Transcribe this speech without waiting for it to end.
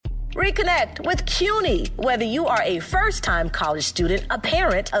Reconnect with CUNY. Whether you are a first-time college student, a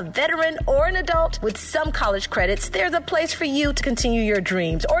parent, a veteran, or an adult, with some college credits, there's a place for you to continue your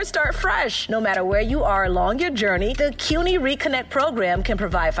dreams or start fresh. No matter where you are along your journey, the CUNY Reconnect program can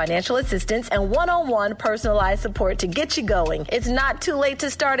provide financial assistance and one-on-one personalized support to get you going. It's not too late to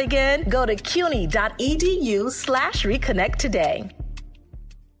start again. Go to cuny.edu/reconnect today.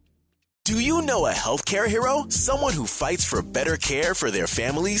 Do you know a healthcare hero? Someone who fights for better care for their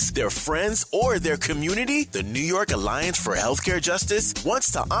families, their friends, or their community? The New York Alliance for Healthcare Justice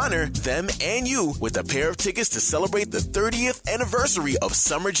wants to honor them and you with a pair of tickets to celebrate the 30th anniversary of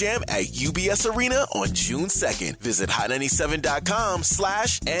Summer Jam at UBS Arena on June 2nd. Visit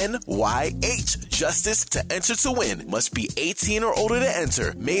hot97.com/NYH Justice to enter to win. Must be 18 or older to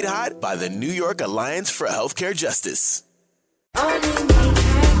enter. Made hot by the New York Alliance for Healthcare Justice.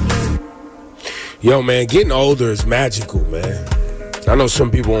 Yo, man, getting older is magical, man. I know some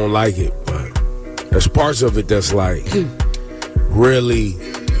people don't like it, but there's parts of it that's like really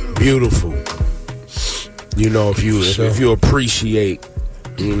beautiful. You know, if you appreciate,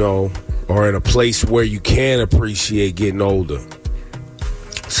 you know, or in a place where you can appreciate getting older.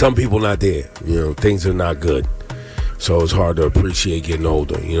 Some people not there. You know, things are not good, so it's hard to appreciate getting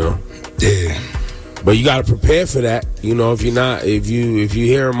older. You know. Yeah. But you got to prepare for that. You know, if you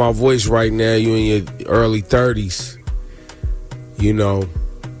hearing my voice right now, you in your early 30s, you know,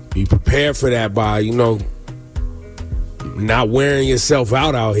 you prepare for that by, you know, not wearing yourself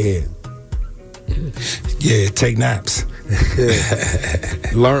out here. Yeah, take naps.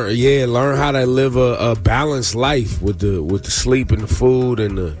 Learn how to live a balanced life with the sleep and the food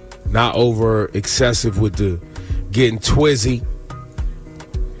and the not over excessive with the getting twizzy.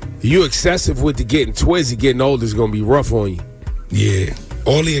 You excessive with the getting twizzy, getting older is gonna be rough on you. Yeah,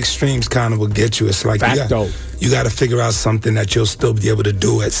 all the extremes kind of will get you. It's like you got to figure out something that you'll still be able to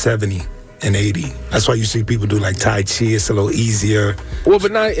do at 70 and 80. That's why you see people do like Tai Chi. It's a little easier. Well,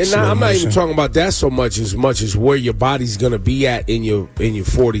 but I'm not even talking about that so much as where your body's gonna be at in your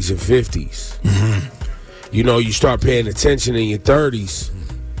 40s and 50s. Mm-hmm. You know, you start paying attention in your 30s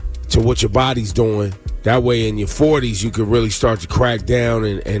to what your body's doing. That way, in your 40s, you could really start to crack down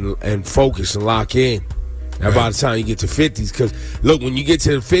and focus and lock in. And by the time you get to 50s, because look, when you get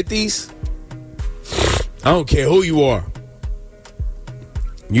to the 50s, I don't care who you are.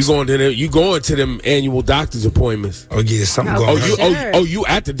 You going to them annual doctor's appointments. Oh yeah, something going to hurt. You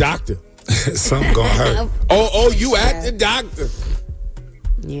at the doctor. Something going to hurt. You at the doctor.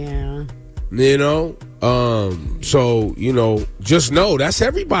 Yeah. You know, so you know, just know that's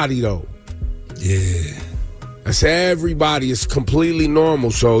everybody though. Yeah. That's everybody. It's completely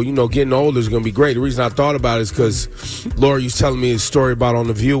normal. So, you know, getting older is going to be great. The reason I thought about it is because Laura was telling me a story about On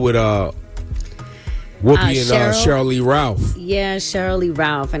The View with Whoopi and Cheryl Lee Ralph. Yeah, Cheryl Lee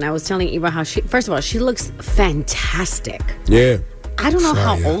Ralph. And I was telling Eva how first of all, she looks fantastic. Yeah. I don't know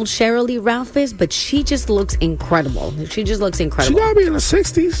how old Cheryl Lee Ralph is, but she just looks incredible. She just looks incredible. She got to be in her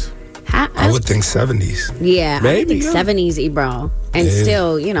 60s. I would think 70s. Yeah, maybe, I think 70s, Ebro. And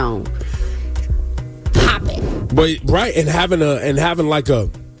still, you know, popping. But right, and having like a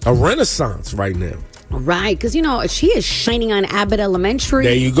renaissance right now. Right, because you know she is shining on Abbott Elementary.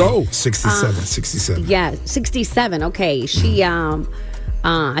 There you go. 67. Yeah, 67. Okay, she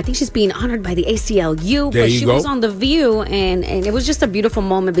I think she's being honored by the ACLU, but she was on The View, and it was just a beautiful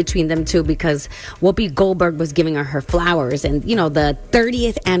moment between them two because Whoopi Goldberg was giving her flowers, and you know the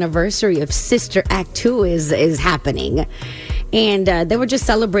 30th anniversary of Sister Act 2 is happening. And they were just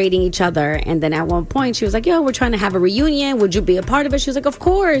celebrating each other. And then at one point, she was like, yo, we're trying to have a reunion. Would you be a part of it? She was like, of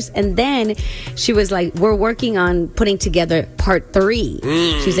course. And then she was like, we're working on putting together part 3.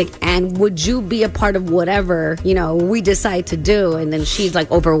 She's like, and would you be a part of whatever, you know, we decide to do? And then she's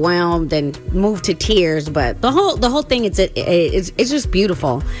like overwhelmed and moved to tears. But the whole thing, it's just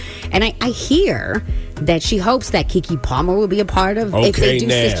beautiful. And I hear that she hopes that Keke Palmer will be a part of if they do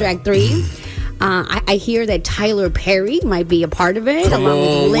Sister Act 3. I hear that Tyler Perry might be a part of it,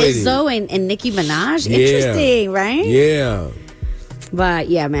 along with Lizzo and Nicki Minaj. Yeah. Interesting, right? Yeah. But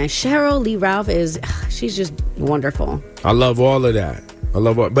yeah, man, Cheryl Lee Ralph she's just wonderful. I love all of that.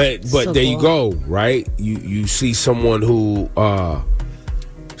 But so there you go, right? You see someone who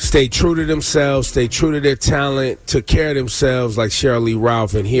stay true to themselves, stay true to their talent, took care of themselves, like Cheryl Lee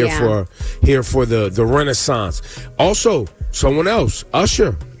Ralph, and here for the Renaissance. Also, someone else,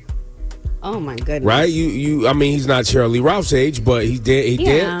 Usher. Oh my goodness! Right? I mean, he's not Cheryl Lee Ralph's age, but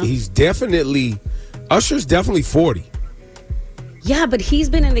he's definitely Usher's definitely 40. Yeah, but he's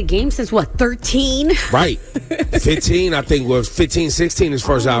been in the game since what, 13? Right, 15. I think was 15, 16. His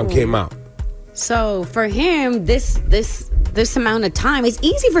first album came out. So for him, this this amount of time, it's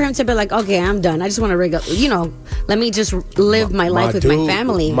easy for him to be like, okay, I'm done. I just want to let me just live my life with my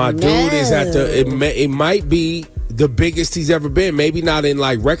family. My dude is at it might be the biggest he's ever been. Maybe not in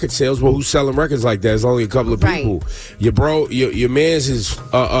like record sales, but who's selling records like that? There's only a couple of people. Right. Your man's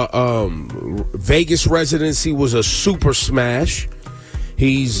Vegas residency was a super smash.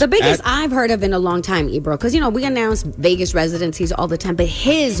 He's the biggest I've heard of in a long time, Ebro. Because, we announce Vegas residencies all the time, but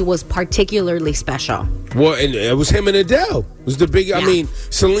his was particularly special. Well, and it was him and Adele. It was the big, yeah. I mean,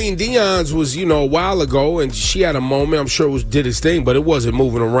 Celine Dion's was, a while ago, and she had a moment. I'm sure did his thing, but it wasn't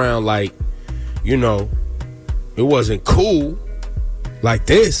moving around like, it wasn't cool like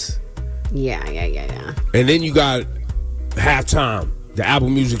this. Yeah. And then you got halftime. The Apple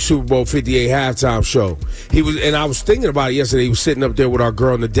Music Super Bowl 58 halftime show. I was thinking about it yesterday. He was sitting up there with our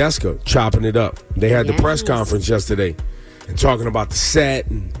girl Nadeska, chopping it up. They had the press conference yesterday and talking about the set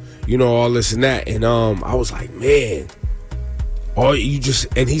and, all this and that. And I was like, man,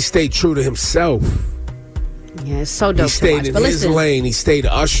 and he stayed true to himself. Yeah, it's so dope. He stayed in his lane. He stayed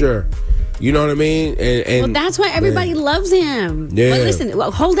Usher. You know what I mean? And that's why everybody loves him. Yeah. But listen,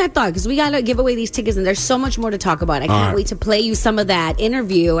 hold that thought, because we got to give away these tickets, and there's so much more to talk about. I can't wait to play you some of that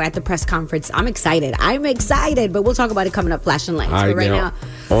interview at the press conference. I'm excited, but we'll talk about it coming up, Flashing Lights. But right now,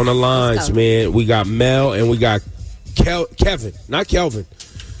 on the lines, man, we got Mel and we got Kevin. Not Kelvin.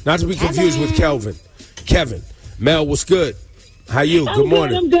 Not to be confused with Kelvin. Kevin. Mel, what's good? How you? Good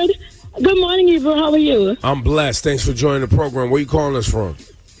morning. I'm good. Good morning, Ebro. How are you? I'm blessed. Thanks for joining the program. Where you calling us from?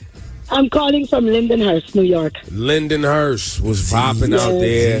 I'm calling from Lindenhurst, New York. Lindenhurst was popping out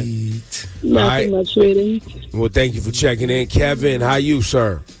there. Nothing much, really. Well, thank you for checking in. Kevin, how you,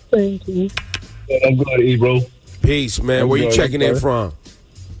 sir? Thank you. I'm good, Ebro. Peace, man. Where you checking in from?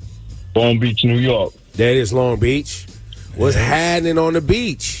 Long Beach, New York. That is Long Beach. What's happening on the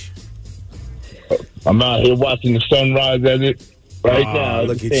beach? I'm out here watching the sunrise at it right now.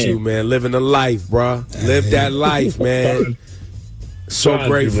 Look at you, man. Living the life, bro. Live that life, man. So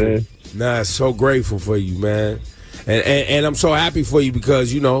grateful. Man. So grateful for you, man. And I'm so happy for you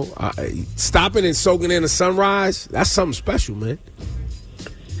because, stopping and soaking in the sunrise, that's something special, man.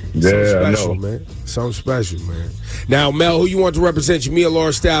 Something special, man. Something special, man. Now, Mel, who you want to represent you, me or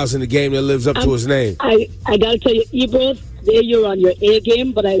Laura Styles in the game that lives up to his name? I got to tell you, Ebro, there you're on your A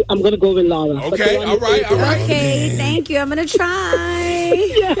game, but I'm going to go with Laura. Okay, all right. Okay, thank you. I'm going to try.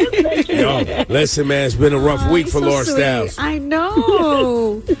 Yo, listen, man, it's been a rough week for Laura Styles. I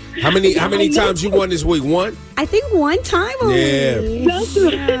know. How many times you won this week? One? I think one time only.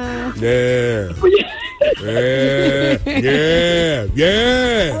 Yeah.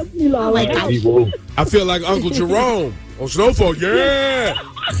 I feel like Uncle Jerome on Snowfall. Yeah.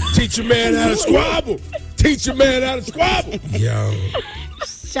 Teach a man how to squabble. Yo.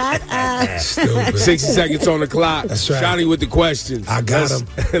 Shut up. Stupid. 60 seconds on the clock. That's right. Shotty with the questions. I got him.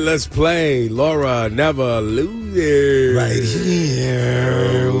 Let's play. Laura never loses. Right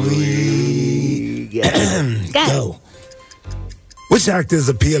here we go. Which actor is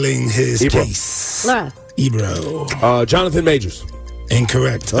appealing his case? Laura. Ebro. Jonathan Majors.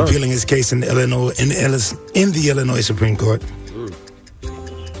 Incorrect. Appealing his case in the Illinois Supreme Court.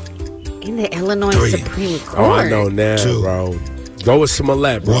 In the Illinois Supreme Court. Oh, I know now, bro. Go with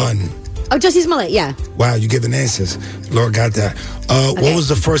Smollett, bro. 1. Oh, Jussie Smollett, yeah. Wow, you giving answers. Laura got that. What was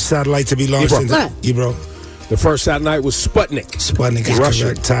the first satellite to be launched Ebro? The first satellite was Sputnik. Sputnik is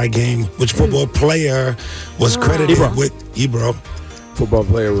correct. Tie game. Which football player was credited with Ebro? Football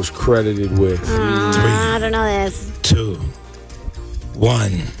player was credited with 3. I don't know this. 2.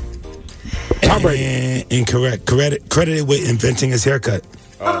 1. Tom Brady. Incorrect. Credited with inventing his haircut.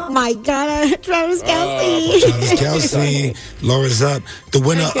 Oh my God, Travis Kelce. Travis Kelce. Laura's up. The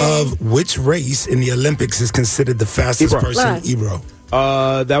winner of which race in the Olympics is considered the fastest person? Ebro.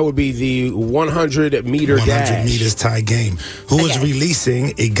 That would be the 100-meter dash. 100 meters tie game. Who is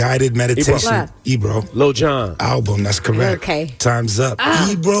releasing a guided meditation? Ebro. Lil Jon. Album, that's correct. Okay. Time's up.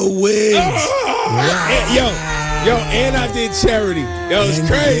 Ebro wins. Wow. Yo, and I did charity. Yo, it's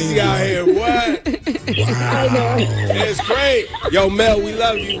crazy out here. What? Wow. It's great. Yo, Mel, we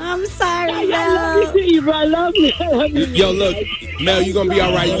love you. I'm sorry, Mel. I love you. Yo, look, Mel, you going to be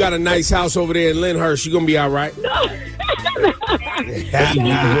all right. You got a nice house over there in Lyndhurst. You going to be all right.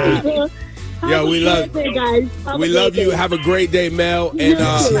 Yo, we love you. We love you. Have a great day, Mel. And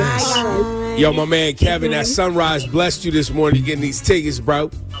yo, my man Kevin, that sunrise blessed you this morning getting these tickets,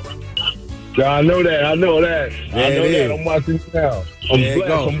 bro. Yeah, I know that. I'm watching you now. I'm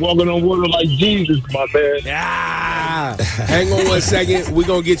blessed. I'm walking on water like Jesus, my man. Hang on 1 second. We're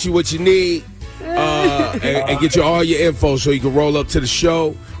going to get you what you need and get you all your info so you can roll up to the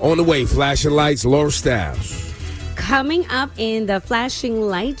show. On the way, Flashing Lights, Laura Styles. Coming up in the Flashing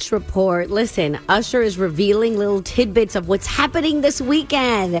Lights report, listen, Usher is revealing little tidbits of what's happening this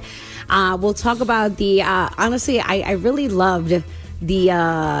weekend. We'll talk about the, honestly, I really loved the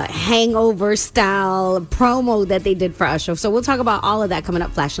hangover style promo that they did for Usher. So we'll talk about all of that coming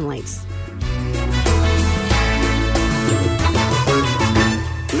up, Flashing Lights.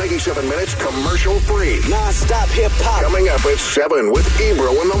 97 minutes commercial free. Non-stop hip hop. Coming up at 7 with Ebro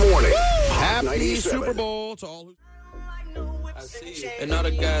in the morning. Happy 97. Super Bowl to all who... I see you. And all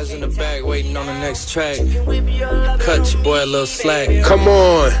the guys in the back waiting on the next track. Cut your boy a little slack. Come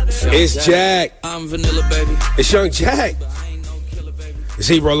on. It's Jack. I'm Vanilla, baby. It's Young Jack. It's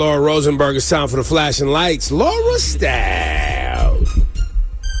Ebro, Laura Rosenberg. It's time for the Flashing Lights. Laura Styles.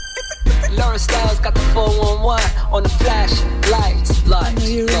 Laura Styles got the 411 on the flashing lights. Lights.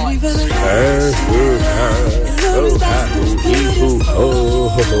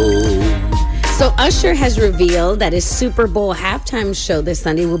 So Usher has revealed that his Super Bowl halftime show this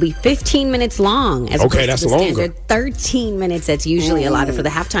Sunday will be 15 minutes long. As okay, that's longer. 13 minutes that's usually allotted for the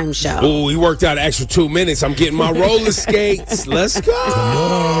halftime show. Ooh, he worked out an extra 2 minutes. I'm getting my roller skates. Let's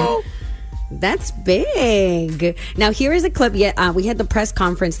go. That's big. Now, here is a clip. We had the press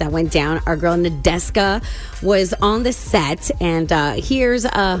conference that went down. Our girl Nadeska was on the set, and here's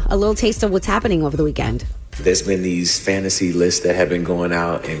a little taste of what's happening over the weekend. There's been these fantasy lists that have been going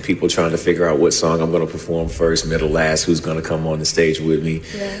out and people trying to figure out what song I'm going to perform first, middle, last, who's going to come on the stage with me.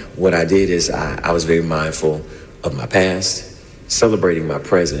 Yeah. What I did is I was very mindful of my past, celebrating my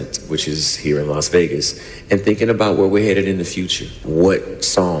present, which is here in Las Vegas, and thinking about where we're headed in the future. What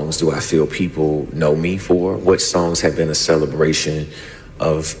songs do I feel people know me for? What songs have been a celebration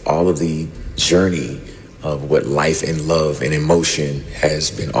of all of the journey of what life and love and emotion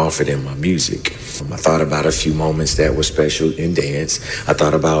has been offered in my music? I thought about a few moments that were special in dance. I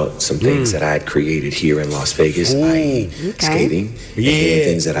thought about some things that I had created here in Las Vegas, i.e. skating, and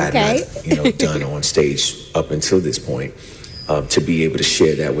things that I had not done on stage up until this point. To be able to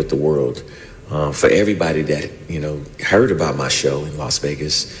share that with the world. For everybody that, heard about my show in Las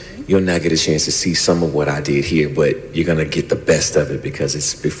Vegas, you'll not get a chance to see some of what I did here, but you're going to get the best of it because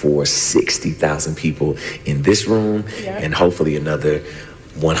it's before 60,000 people in this room and hopefully another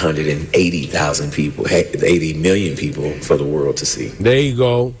 180,000 people, 80 million people for the world to see. There you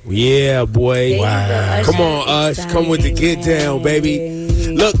go. Yeah, boy. Wow. Come on, Ush. Come with the get down, baby.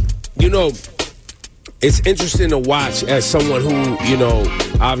 Look, it's interesting to watch as someone who,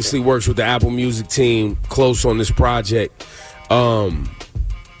 obviously works with the Apple Music team close on this project.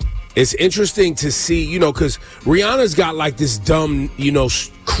 It's interesting to see, because Rihanna's got like this dumb,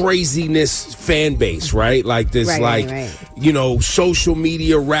 craziness fan base, right? Like this, social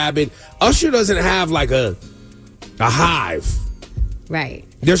media rabid. Usher doesn't have like a hive. Right.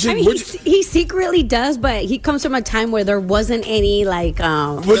 He secretly does, but he comes from a time where there wasn't any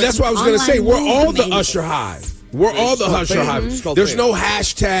well, that's what I was going to say. We're all the Usher hive. We're all the Usher hive. There's no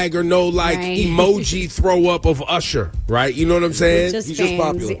hashtag or no emoji throw up of Usher, right? You know what I'm saying? He's just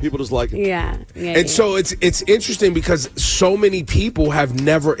popular. People just like him. Yeah. And so it's interesting because so many people have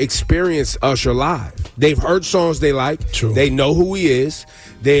never experienced Usher live. They've heard songs they like. True. They know who he is.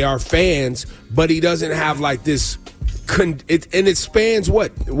 They are fans, but he doesn't have like this. And it spans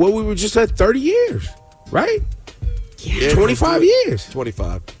what we were just at 30 years, right? Yeah, 25 years.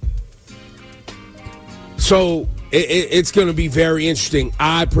 25. So it's going to be very interesting.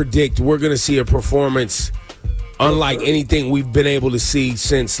 I predict we're going to see a performance unlike anything we've been able to see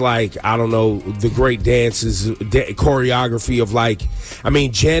since, the great dances, choreography of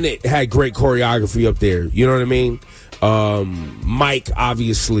Janet had great choreography up there. You know what I mean? Mike,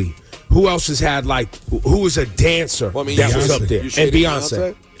 obviously. Who else has had who was a dancer that was up there? And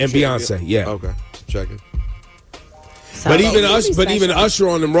Beyonce. And Beyonce, yeah. Okay, checking. But even Usher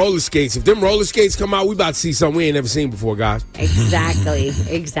on them roller skates. If them roller skates come out, we about to see something we ain't never seen before, guys. Exactly.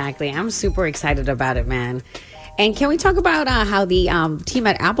 I'm super excited about it, man. And can we talk about how the team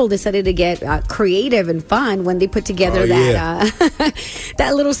at Apple decided to get creative and fun when they put together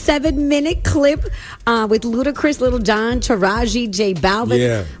that little 7-minute clip with Ludacris, Lil Jon, Taraji, J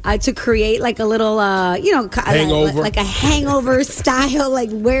Balvin to create like a little, hangover. like a hangover style,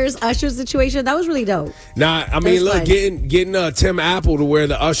 where's Usher's situation? That was really dope. Getting Tim Apple to wear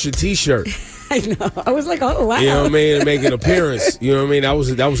the Usher T-shirt. I know. I was like, oh wow. You know what I mean? And make an appearance. You know what I mean?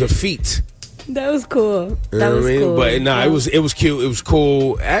 That was a feat. That was cool. Cool. But it was cute. It was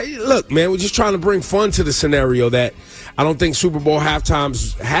cool. Look, man, we're just trying to bring fun to the scenario that I don't think Super Bowl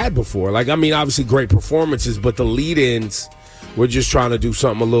halftimes had before. Obviously great performances, but the lead-ins We're just trying to do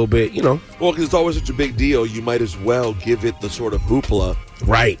something a little bit, you know. Well, because it's always such a big deal, you might as well give it the sort of hoopla.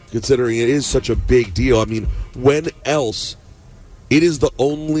 Right. Considering it is such a big deal. I mean, when else? It is the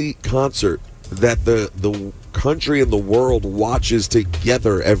only concert that the country and the world watches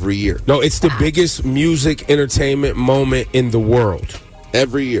together every year. No, it's the biggest music entertainment moment in the world.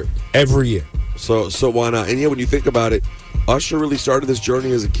 Every year. Every year. So why not? And yeah, when you think about it, Usher really started this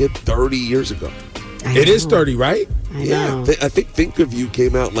journey as a kid 30 years ago. It is 30, right? Yeah. I think Think of You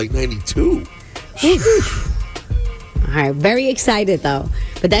came out in like 92. All right, very excited though.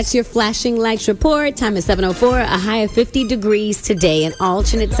 But that's your flashing lights report. Time is 7:04. A high of 50 degrees today, and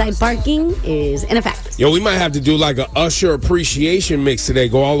alternate side parking is in effect. Yo, we might have to do like a Usher appreciation mix today.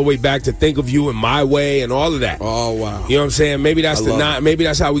 Go all the way back to Think of You and My Way and all of that. Oh wow! You know what I'm saying? Maybe that's maybe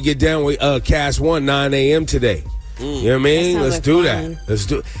that's how we get down with Cast 1 9 a.m. today. You know what I mean? Let's do that. Let's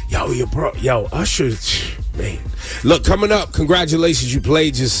do it. Yo, Usher, man. Look, coming up, congratulations, you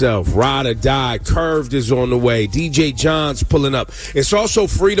played yourself. Ride or Die, Curved is on the way. DJ John's pulling up. It's also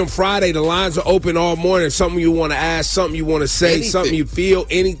Freedom Friday. The lines are open all morning. Something you want to ask, something you want to say, something you feel,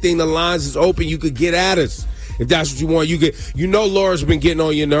 anything, the lines is open. You could get at us. If that's what you want, you know Laura's been getting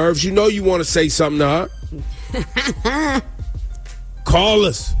on your nerves. You know you want to say something to her. Call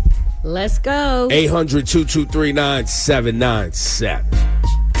us. Let's go. 800-223-9797.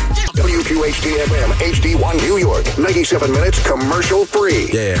 WQHD-FM, HD1 New York, 97 minutes commercial free.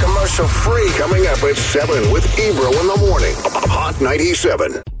 Yeah. Commercial free coming up at 7 with Ebro in the morning. Hot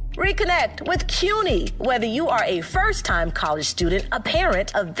 97. Reconnect with CUNY. Whether you are a first-time college student, a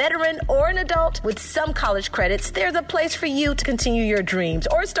parent, a veteran, or an adult, with some college credits, there's a place for you to continue your dreams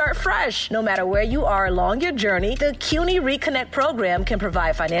or start fresh. No matter where you are along your journey, the CUNY Reconnect program can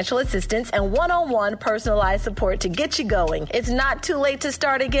provide financial assistance and one-on-one personalized support to get you going. It's not too late to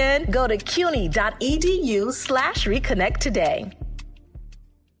start again. Go to cuny.edu/reconnect today.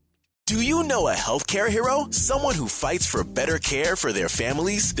 Do you know a healthcare hero? Someone who fights for better care for their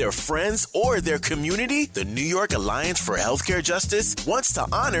families, their friends, or their community? The New York Alliance for Healthcare Justice wants to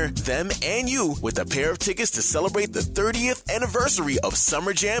honor them and you with a pair of tickets to celebrate the 30th anniversary of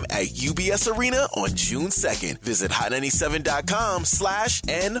Summer Jam at UBS Arena on June 2nd. Visit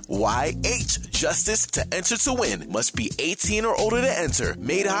hot97.com/NYH Justice to enter to win. Must be 18 or older to enter.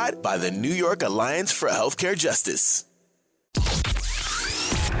 Made hot by the New York Alliance for Healthcare Justice.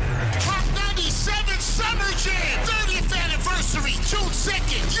 Summer Jam, 30th anniversary, June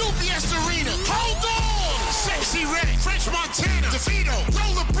 2nd, UBS Arena. Hold on! Sexy Red, French Montana, DeVito,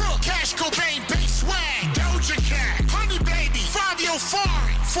 Lola Brooke, Cash Cobain, Bass Swag, Doja Cat, Honey Baby, Fabio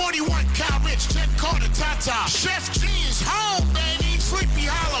Foreign, 41, Kyle Rich, Jen Carter, Tata, Chef G is home, baby, Sleepy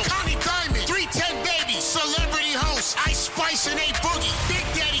Hollow, Connie Diamond, 310 Baby, Celebrity Host, Ice Spice and A Boogie. Big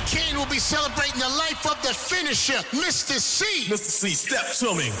Daddy Kane will be celebrating the life of the finisher, Mr. C. Mr. C, step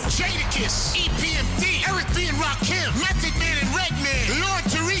to me. Jadakiss, EPMD, Eric B. and Rakim, Method Man and Redman, Lord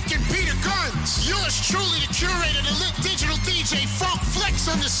Tariq and Peter Guns. Yours truly, the curator, the lit digital DJ, Funk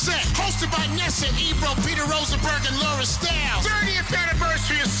Flex on the set. Hosted by Nessa, Ebro, Peter Rosenberg, and Laura Stiles. 30th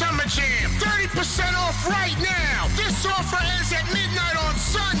anniversary of Summer Jam. 30% off right now. This offer ends at midnight on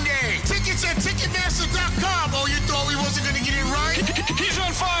Sunday. Tickets at Ticketmaster.com. Oh, you thought we wasn't going to get it right? He's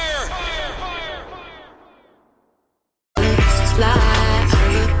on fire. Fly, I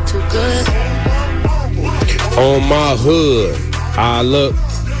look too good. On my hood, I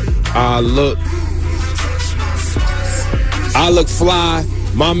look fly.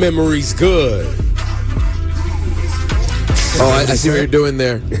 My memory's good. Oh, I see what you're doing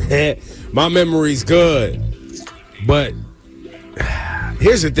there. My memory's good. But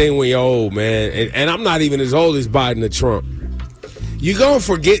here's the thing when you're old, man, and I'm not even as old as Biden or Trump. You're going to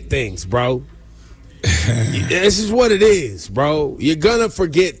forget things, bro. This is what it is, bro. You're going to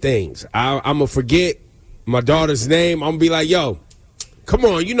forget things. I'm going to forget my daughter's name. I'm going to be like, yo, come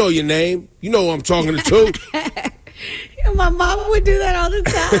on, you know your name. You know who I'm talking to. My mom would do that all the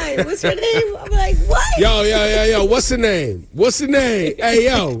time. What's her name? I'm like, what? Yo, what's the name? What's the name? Hey,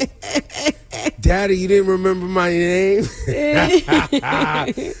 yo. Daddy, you didn't remember my name?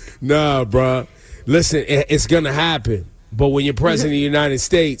 Nah, bro. Listen, it's going to happen. But when you're president of the United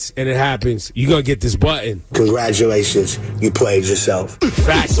States and it happens, you're going to get this button. Congratulations. You played yourself.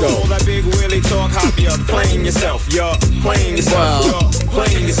 Facts, though. All that big Willie talk, hop you playing yourself. You're playing yourself. You're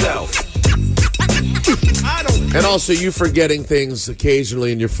playing yourself. And also, you forgetting things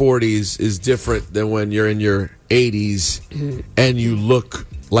occasionally in your 40s is different than when you're in your 80s and you look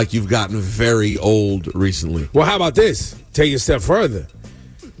like you've gotten very old recently. Well, how about this? Take it a step further.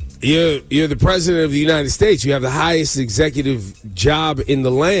 You're the president of the United States. You have the highest executive job in the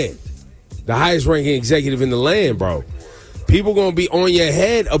land. The highest ranking executive in the land, bro. People going to be on your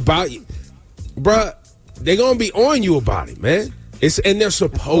head about you. Bruh, they're going to be on you about it, man. And they're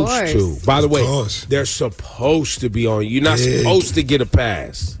supposed to. By the way, they're supposed to be on you. You're not supposed to get a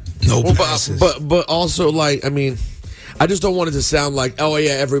pass. No passes. But also, like, I mean, I just don't want it to sound like, oh,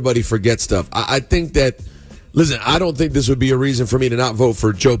 yeah, everybody forgets stuff. I think that, listen, I don't think this would be a reason for me to not vote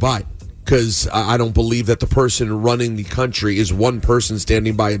for Joe Biden. Because I don't believe that the person running the country is one person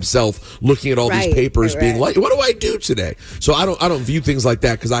standing by himself looking at all these papers being like, what do I do today? So I don't view things like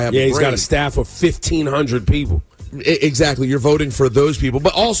that because I have a brain. He's got a staff of 1,500 people. Exactly. You're voting for those people.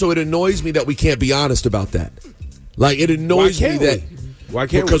 But also it annoys me that we can't be honest about that. Like, it annoys me that. Why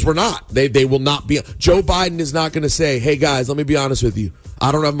can't we? Because we're not. They will not be. Joe Biden is not going to say, hey, guys, let me be honest with you.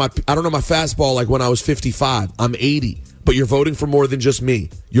 I don't have my fastball like when I was 55. I'm 80. But you're voting for more than just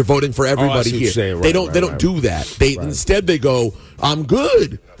me. You're voting for everybody here. They don't do that. Instead they go, I'm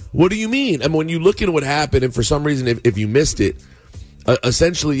good. What do you mean? And when you look at what happened, and for some reason, if you missed it,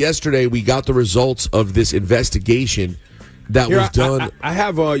 essentially yesterday we got the results of this investigation that was done. I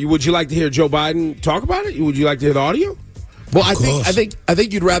have. Would you like to hear Joe Biden talk about it? Would you like to hear the audio? Well, I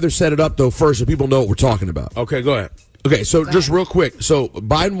think you'd rather set it up though first so people know what we're talking about. Okay, go ahead. Okay, so just real quick. So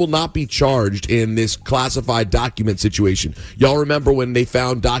Biden will not be charged in this classified document situation. Y'all remember when they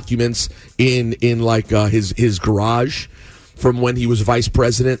found documents in his garage from when he was vice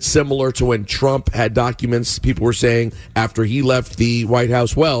president, similar to when Trump had documents, people were saying, after he left the White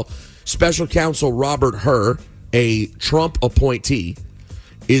House? Well, special counsel Robert Hur, a Trump appointee,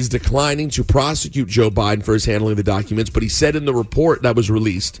 is declining to prosecute Joe Biden for his handling of the documents, but he said in the report that was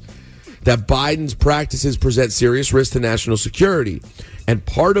released that Biden's practices present serious risk to national security. And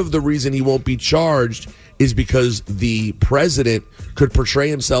part of the reason he won't be charged is because the president could portray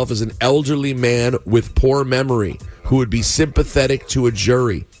himself as an elderly man with poor memory who would be sympathetic to a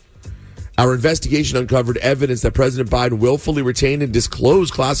jury. Our investigation uncovered evidence that President Biden willfully retained and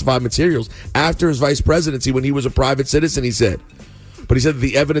disclosed classified materials after his vice presidency when he was a private citizen, he said. But he said that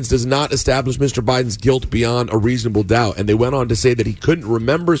the evidence does not establish Mr. Biden's guilt beyond a reasonable doubt. And they went on to say that he couldn't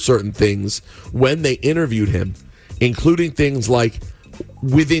remember certain things when they interviewed him, including things like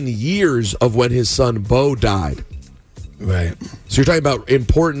within years of when his son Beau died. Right. So you're talking about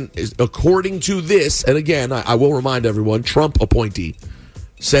important, according to this, and again, I will remind everyone, Trump appointee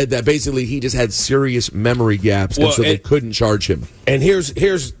said that basically he just had serious memory gaps, and so they couldn't charge him. And here's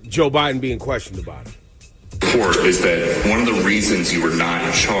Joe Biden being questioned about it. Report is that one of the reasons you were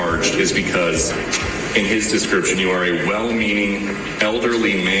not charged is because in his description you are a well-meaning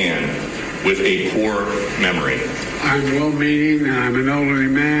elderly man with a poor memory. I'm well-meaning and I'm an elderly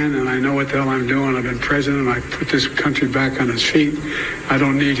man and I know what the hell I'm doing. I've been president. I put this country back on its feet. I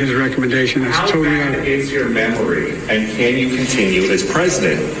don't need his recommendation. It's How bad is your memory and can you continue as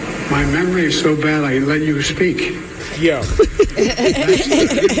president? My memory is so bad I let you speak. Yeah. Your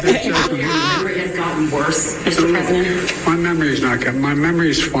memory has gotten worse, Mr. President? My memory is not good. My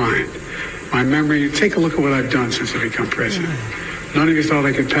memory is fine. My memory, take a look at what I've done since I become president. None of you thought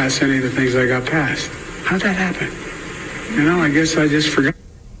I could pass any of the things I got passed. How'd that happen? You know, I guess I just forgot.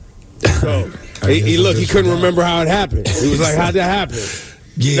 So, he couldn't remember how it happened. He was like, how'd that happen?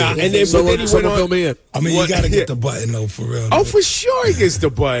 Yeah. And then, someone fill me in. I mean, you got to get the button, though, for real. Oh, for sure he gets the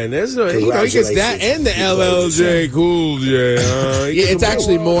button. There's he gets that and the LLJ Cool J. It's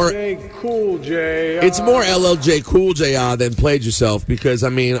actually more Cool J. It's more LLJ Cool J than played yourself because, I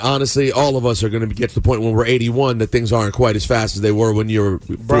mean, honestly, all of us are going to get to the point when we're 81 that things aren't quite as fast as they were when you were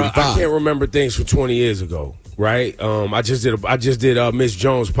 45. Bro, I can't remember things from 20 years ago, right? I just did Miss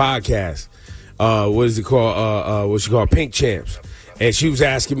Jones' podcast. What is it called? What's it called? Pink Champs. And she was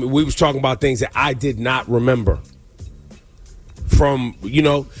asking me, we was talking about things that I did not remember from,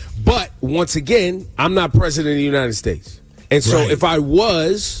 but once again, I'm not president of the United States. And so if I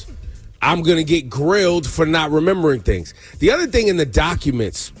was, I'm going to get grilled for not remembering things. The other thing in the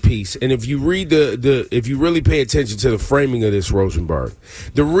documents piece, and if you read if you really pay attention to the framing of this, Rosenberg,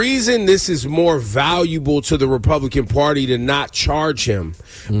 the reason this is more valuable to the Republican Party to not charge him,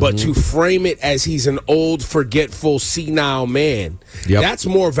 but to frame it as he's an old, forgetful, senile man, that's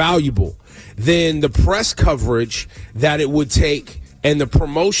more valuable than the press coverage that it would take and the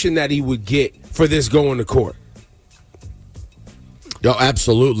promotion that he would get for this going to court. No,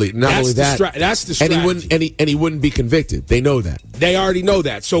 absolutely. Not only that, that's the strategy. And he wouldn't be convicted. They know that. They already know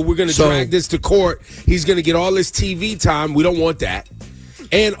that. So we're going to drag this to court. He's going to get all this TV time. We don't want that.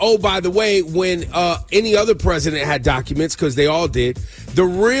 And, oh, by the way, when any other president had documents, because they all did, the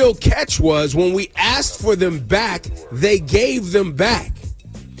real catch was when we asked for them back, they gave them back.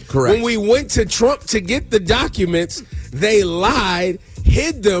 Correct. When we went to Trump to get the documents, they lied.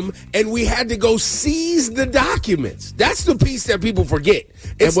 hid them, and we had to go seize the documents. That's the piece that people forget.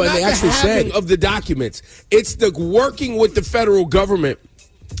 It's not the having of the documents. It's the working with the federal government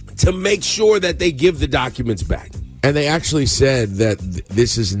to make sure that they give the documents back. And they actually said that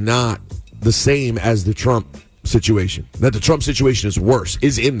this is not the same as the Trump situation. That the Trump situation is worse,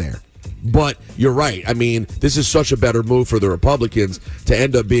 is in there. But you're right. I mean, this is such a better move for the Republicans to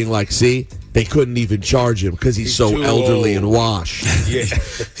end up being like, see, they couldn't even charge him because he's so elderly and washed. Yeah,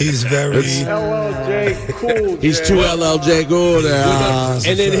 he's very LLJ cool. He's too LLJ good.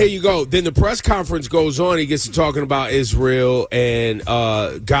 And then here you go. Then the press conference goes on. He gets to talking about Israel and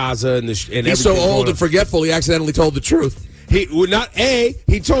Gaza and he's so old and forgetful. He accidentally told the truth. He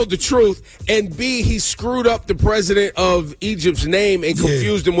told the truth, and B, he screwed up the president of Egypt's name and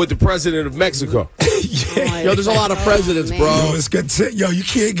confused him with the president of Mexico. Yo, there's a lot of presidents, bro. Yo, it's good you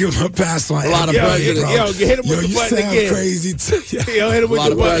can't give him a pass on a lot of presidents. Yo, hit him with the button again. You sound crazy too. Yo, hit him with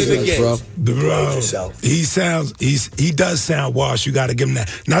the button again. Bro, he does sound washed. You got to give him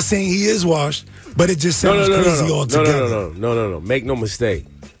that. Not saying he is washed, but it just sounds crazy altogether. No. Make no mistake.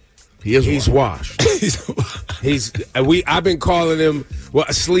 He's washed. I've been calling him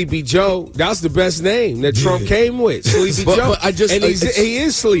Sleepy Joe. That's the best name that Trump came with. Sleepy Joe. He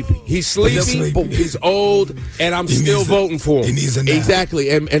is sleepy. He's sleepy. He's old, and I'm still voting for him. He needs a nap.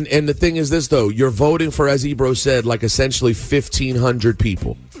 Exactly. And the thing is this though, you're voting for, as Ebro said, like essentially 1,500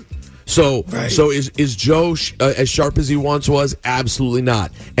 people. So is Joe as sharp as he once was? Absolutely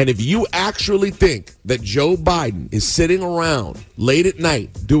not. And if you actually think that Joe Biden is sitting around late at night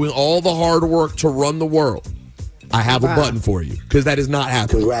doing all the hard work to run the world, I have a button for you, because that is not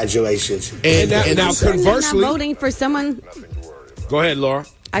happening. Congratulations. And now conversely, not voting for someone. Go ahead, Laura.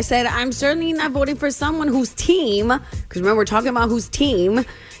 I said I'm certainly not voting for someone whose team, because remember we're talking about whose team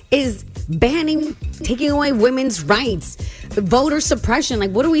is taking away women's rights, voter suppression.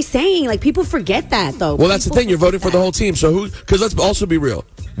 Like, what are we saying? Like, people forget that, though. Well, that's the thing. You're voting for the whole team. So because let's also be real.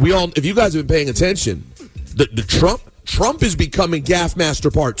 If you guys have been paying attention, the Trump is becoming Gaff Master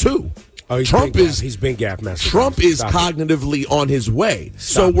Part 2. Oh, he's been Gaff Master. Trump is cognitively on his way.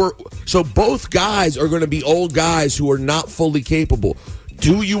 So both guys are going to be old guys who are not fully capable.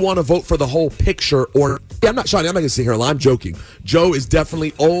 Do you want to vote for the whole picture or? Yeah, I'm not going to sit here. I'm joking. Joe is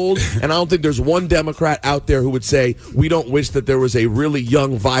definitely old, and I don't think there's one Democrat out there who would say we don't wish that there was a really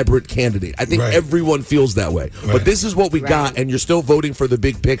young, vibrant candidate. I think everyone feels that way. Right. But this is what we got, and you're still voting for the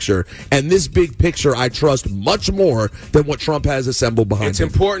big picture. And this big picture, I trust much more than what Trump has assembled behind him. It's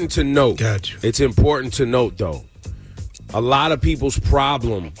important to note. Gotcha. It's important to note, though, a lot of people's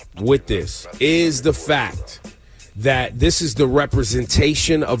problem with this is the fact that this is the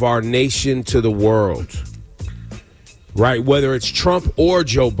representation of our nation to the world, right? Whether it's Trump or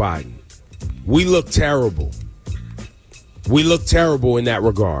Joe Biden, we look terrible. We look terrible in that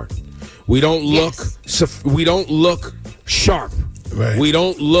regard. We don't look. We don't look sharp. Right. We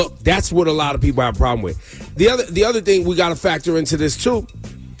don't look. That's what a lot of people have a problem with. The other thing we got to factor into this too.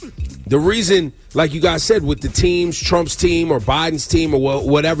 The reason, like you guys said, with the teams, Trump's team or Biden's team or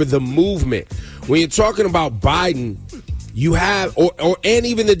whatever, the movement. When you're talking about Biden, you have, and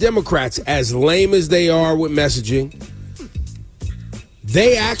even the Democrats, as lame as they are with messaging,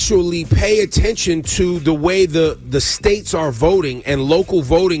 they actually pay attention to the way the states are voting and local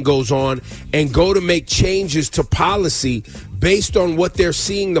voting goes on and go to make changes to policy based on what they're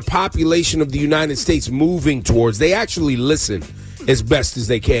seeing the population of the United States moving towards. They actually listen as best as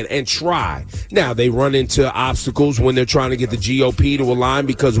they can and try. Now, they run into obstacles when they're trying to get the GOP to align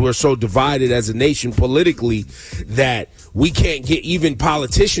because we're so divided as a nation politically that we can't get, even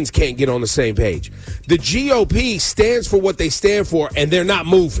politicians can't get on the same page. The GOP stands for what they stand for, and they're not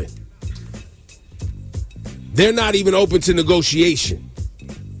moving. They're not even open to negotiation.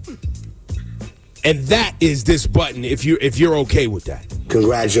 And that is this button, if you're okay with that.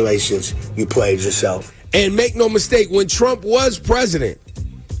 Congratulations, you played yourself. And make no mistake, when Trump was president,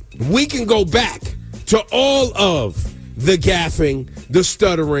 we can go back to all of the gaffing, the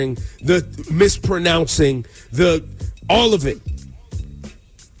stuttering, the mispronouncing, all of it.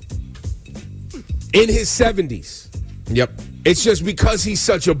 In his 70s. Yep. It's just because he's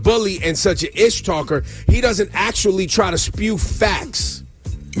such a bully and such an ish talker, he doesn't actually try to spew facts.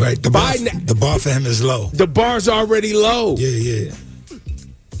 Right. The bar for him is low. The bar's already low. Yeah.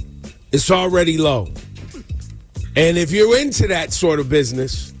 It's already low. And if you're into that sort of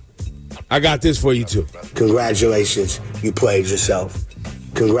business, I got this for you too. Congratulations, you played yourself.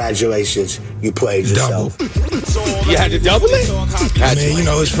 Congratulations, you played yourself. You had to double it? Man, you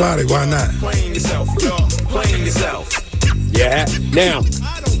know, it's Friday. Why not? Playing yourself. Yeah. Now,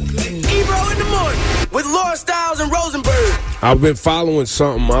 Ebro in the morning. with Laura Styles and Rosenberg. I've been following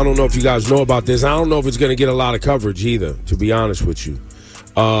something. I don't know if you guys know about this. I don't know if it's going to get a lot of coverage either, to be honest with you.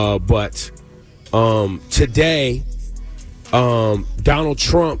 But today, Donald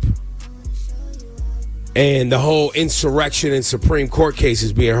Trump and the whole insurrection and Supreme Court case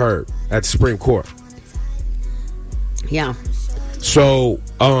is being heard at the Supreme Court. Yeah. So,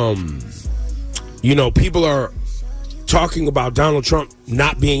 people are talking about Donald Trump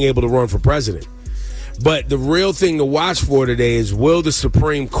not being able to run for president. But the real thing to watch for today is, will the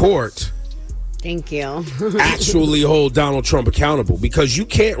Supreme Court Thank you. actually hold Donald Trump accountable? Because you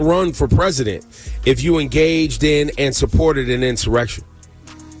can't run for president if you engaged in and supported an insurrection.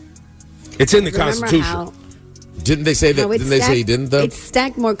 It's in the Constitution. Didn't they say that? Didn't they say he didn't, though? It's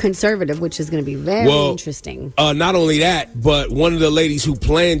stacked more conservative, which is going to be very interesting. Not only that, but one of the ladies who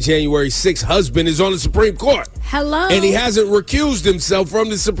planned January 6th husband is on the Supreme Court. Hello. And he hasn't recused himself from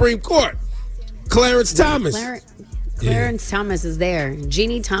the Supreme Court. Clarence Thomas. Clarence Thomas is there.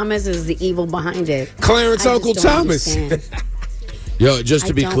 Jeannie Thomas is the evil behind it. Clarence Uncle Thomas. Yo, just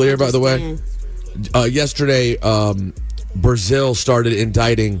to be clear, by the way, yesterday, Brazil started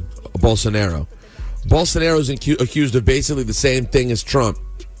indicting Bolsonaro. Bolsonaro's accused of basically the same thing as Trump,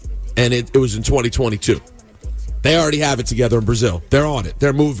 and it was in 2022. They already have it together in Brazil. They're on it.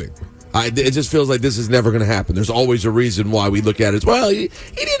 They're moving. It just feels like this is never going to happen. There's always a reason why we look at it as, well, he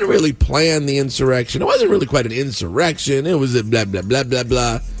didn't really plan the insurrection. It wasn't really quite an insurrection. It was a blah, blah, blah, blah,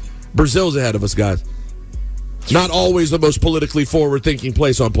 blah. Brazil's ahead of us, guys. Not always the most politically forward-thinking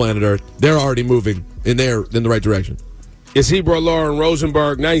place on planet Earth. They're already moving in the right direction. It's Hebrew, Lauren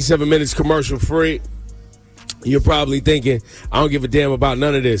Rosenberg, 97 minutes commercial free. You're probably thinking, I don't give a damn about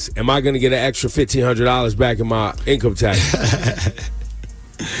none of this. Am I going to get an extra $1,500 back in my income tax?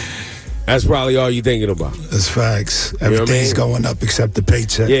 That's probably all you're thinking about. That's facts. Everything's going up except the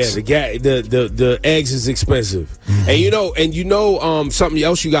paychecks. Yeah, the eggs is expensive. Mm-hmm. And you know something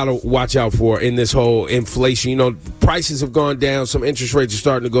else you got to watch out for in this whole inflation. Prices have gone down. Some interest rates are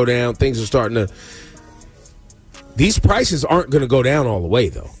starting to go down. Things are starting to... These prices aren't going to go down all the way,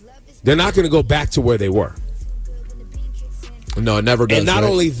 though. They're not going to go back to where they were. No, it never does. And not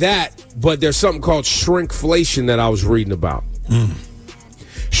only that, but there's something called shrinkflation that I was reading about.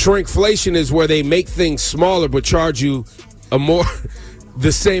 Shrinkflation is where they make things smaller but charge you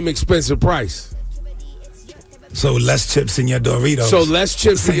the same expensive price. So less chips in your Doritos. So less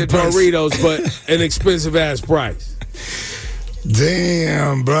chips in your Doritos, but an expensive ass price.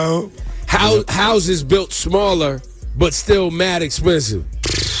 Damn, bro. Houses built smaller but still mad expensive.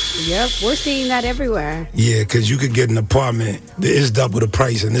 Yep, we're seeing that everywhere. Yeah, because you could get an apartment that is double the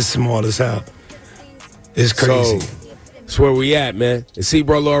price and it's small as hell. It's crazy. So, that's where we at, man. It's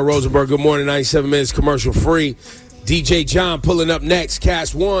Ebro, Laura Rosenberg. Good morning, 97 minutes commercial free. DJ John pulling up next.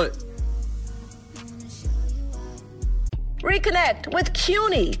 Cast 1. Reconnect with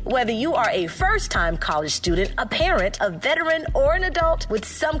CUNY. Whether you are a first-time college student, a parent, a veteran, or an adult, with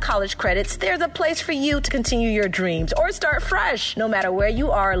some college credits, there's a place for you to continue your dreams or start fresh. No matter where you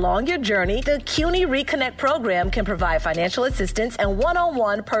are along your journey, the CUNY Reconnect program can provide financial assistance and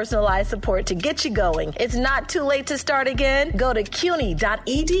one-on-one personalized support to get you going. It's not too late to start again. Go to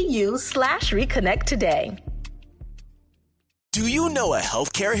cuny.edu/reconnect today. Do you know a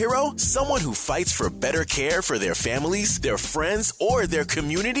healthcare hero? Someone who fights for better care for their families, their friends, or their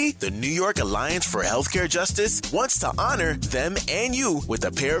community? The New York Alliance for Healthcare Justice wants to honor them and you with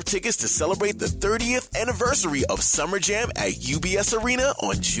a pair of tickets to celebrate the 30th anniversary of Summer Jam at UBS Arena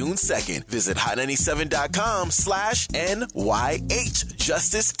on June 2nd. Visit hot97.com/NYH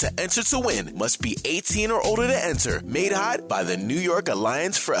Justice to enter to win. Must be 18 or older to enter. Made hot by the New York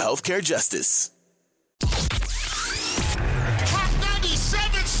Alliance for Healthcare Justice.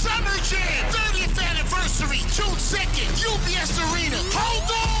 Summer Jam, 30th anniversary, June 2nd, UBS Arena. Hold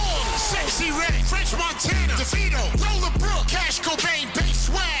on! Sexy Red, French Montana, DeVito, Roller Brook, Cash Cobain, Bass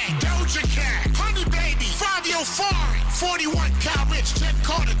Swag, Doja Cat, Honey Baby, Fabio Foreign, 41 Cal Rich, Jen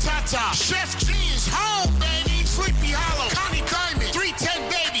Carter, Tata, Chef G is home, baby, Sleepy Hollow, Connie Diamond, 310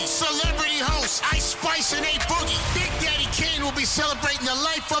 Baby, Celebrity Host, Ice Spice and A Boogie. Big Daddy Kane will be celebrating the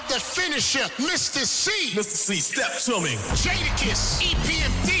life of the finisher, Mr. C. Mr. C, step to me. Jadakiss,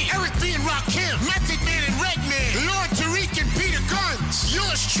 EPMD, Eric B. and Rakim, Method Man and Redman, Lord Tariq and Peter Guns.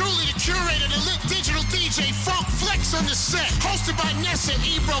 Yours truly, the curator, the lit digital DJ, Funk Flex on the set. Hosted by Nessa,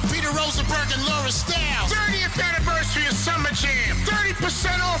 Ebro, Peter Rosenberg, and Laura Styles. 30th anniversary of Summer Jam.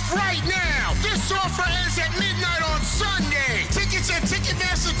 30% off right now. This offer ends at midnight on Sunday. Tickets at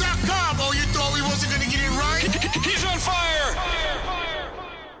Ticketmaster.com. Oh, you thought we wasn't going to get it right? He's on fire!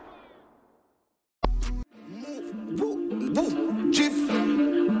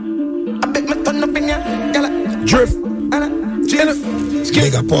 I bet me turn up in your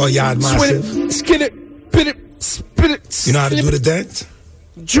Big up all Yard Massive. Skin it, spin it, spin it. You know how to do the dance?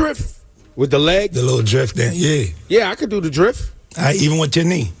 Drift. With the leg? The little drift dance, yeah. Yeah, I could do the drift. Even with your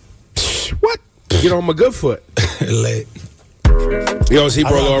knee. What? Get on my good foot. Leg. Yo, it's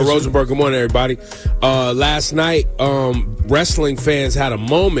Ebro Laura Rosenberg. Good morning, everybody. Last night, wrestling fans had a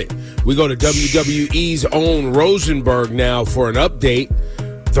moment. We go to WWE's own Rosenberg now for an update.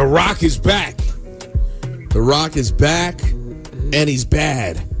 The Rock is back. The Rock is back, and he's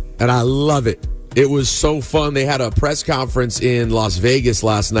bad. And I love it. It was so fun. They had a press conference in Las Vegas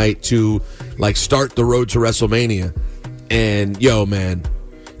last night to start the road to WrestleMania. And yo, man,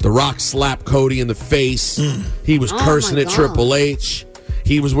 The Rock slapped Cody in the face. He was cursing at Triple H.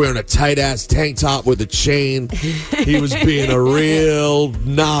 He was wearing a tight ass tank top with a chain. He was being a real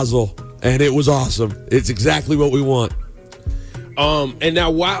nozzle, and it was awesome. It's exactly what we want. And now,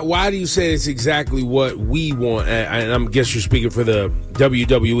 why do you say it's exactly what we want? And I guess you're speaking for the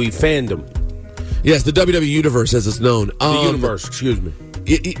WWE fandom. Yes, the WWE universe, as it's known. The universe, excuse me.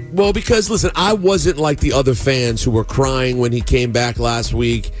 Well, because, listen, I wasn't like the other fans who were crying when he came back last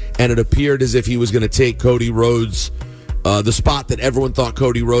week, and it appeared as if he was going to take Cody Rhodes, the spot that everyone thought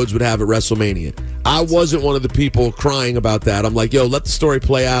Cody Rhodes would have at WrestleMania. I wasn't one of the people crying about that. I'm like, yo, let the story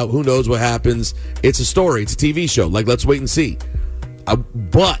play out. Who knows what happens? It's a story. It's a TV show. Let's wait and see.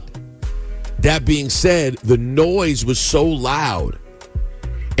 But that being said, the noise was so loud.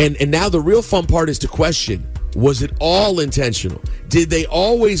 And now the real fun part is to question, was it all intentional? Did they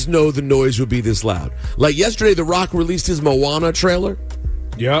always know the noise would be this loud? Like yesterday, The Rock released his Moana trailer.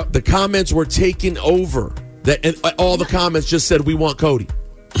 Yeah. The comments were taken over. And all the comments just said, we want Cody.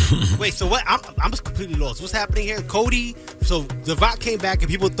 Wait, so what? I'm completely lost. What's happening here? Cody, so The Rock came back and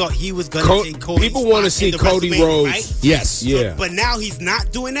people thought he was going to take Cody. People want to see Cody Rhodes. Right? Yes. Yeah. But now he's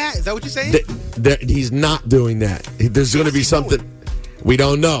not doing that? Is that what you're saying? He's not doing that. There's going to be something. We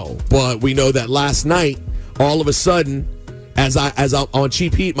don't know, but we know that last night, all of a sudden, as I on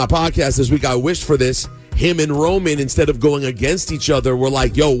Cheap Heat, my podcast this week, I wished for this. Him and Roman, instead of going against each other, were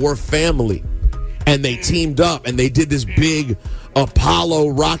like, yo, we're family. And they teamed up and they did this big Apollo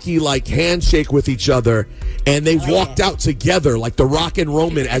Rocky-like handshake with each other. And they walked out together, like The Rock and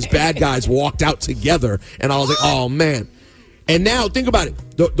Roman as bad guys walked out together. And I was like, oh, man. And now, think about it.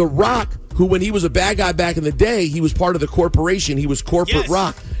 The Rock, who when he was a bad guy back in the day, he was part of the corporation. He was corporate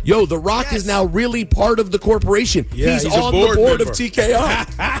Rock. Yo, The Rock is now really part of the corporation. Yeah, he's on the board of TKO.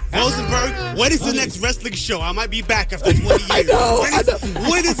 Rosenberg, when is the next wrestling show? I might be back after 20 years. I know.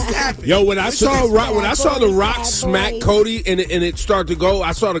 When does this happen? Yo, when I saw The Rock smack Cody and it started to go,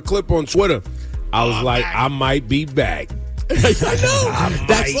 I saw the clip on Twitter. I was like, I might be back. I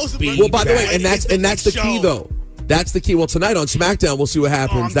know. Well, by the way, and that's the key though. That's the key. Well, tonight on SmackDown, we'll see what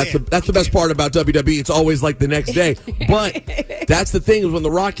happens. That's the best part about WWE. It's always like the next day. But that's the thing, is when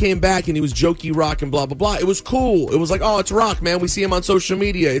The Rock came back and he was jokey Rock and blah, blah, blah, it was cool. It was like, oh, it's Rock, man. We see him on social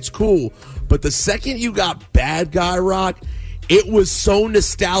media. It's cool. But the second you got bad guy Rock, it was so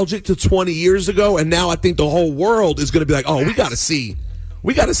nostalgic to 20 years ago. And now I think the whole world is going to be like, oh, we got to see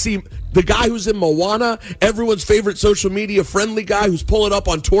the guy who's in Moana, everyone's favorite social media friendly guy who's pulling up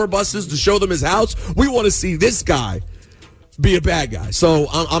on tour buses to show them his house. We want to see this guy be a bad guy. So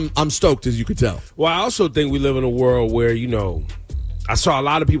I'm stoked, as you can tell. Well, I also think we live in a world where, I saw a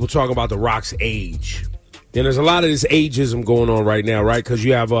lot of people talking about The Rock's age. And there's a lot of this ageism going on right now, right? Because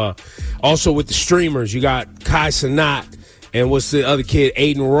you have also with the streamers, you got Kai Cenat and what's the other kid,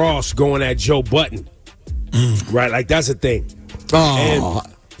 Aiden Ross, going at Joe Budden. Right? Like, that's a thing. Oh.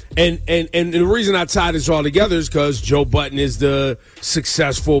 And the reason I tie this all together is because Joe Budden is the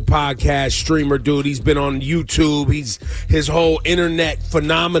successful podcast streamer dude. He's been on YouTube. His whole internet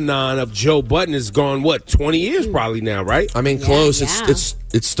phenomenon of Joe Budden has gone, 20 years probably now, right? I mean, close. Yeah.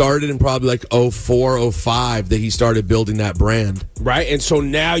 It started in probably like 04, 05 that he started building that brand. Right, and so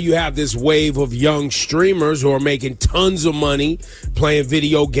now you have this wave of young streamers who are making tons of money playing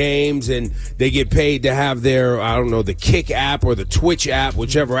video games, and they get paid to have their, the Kick app or the Twitch app,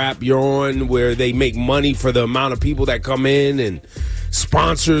 whichever app you're on, where they make money for the amount of people that come in and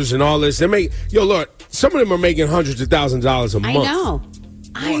sponsors and all this. Look, some of them are making hundreds of thousands of dollars a month.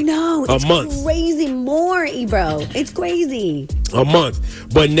 I know. It's month. Crazy. More, Ebro. It's crazy. A month.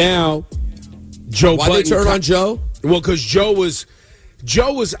 But now, Joe Budden. Why they turn on Joe? Well, because Joe was,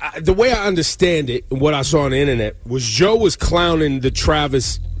 the way I understand it, and what I saw on the internet, was Joe was clowning the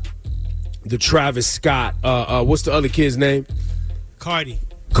Travis Scott, what's the other kid's name? Cardi.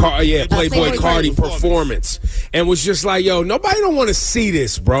 Playboy Cardi performance. And was just like, yo, nobody don't want to see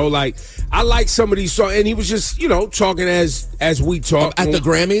this, bro. Like, I like some of these songs. And he was just, talking as we talk. At the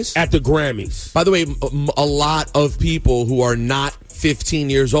Grammys? At the Grammys. By the way, a lot of people who are not 15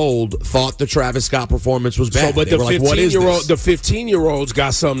 years old thought the Travis Scott performance was bad. So, but the 15-year-olds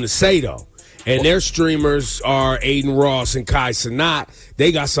got something to say though. And their streamers are Aiden Ross and Kai Cenat.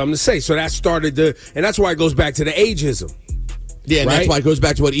 They got something to say. So that started and that's why it goes back to the ageism. Yeah, and right? That's why it goes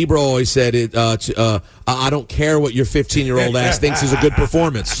back to what Ebro always said. I don't care what your 15-year-old ass thinks is a good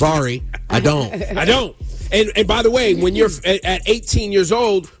performance. Sorry, I don't. I don't. And by the way, when you're at 18 years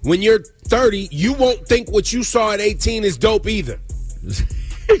old, when you're 30, you won't think what you saw at 18 is dope either.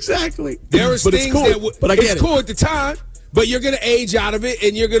 Exactly. There is things cool. But I get it's cool at the time. But you're gonna age out of it,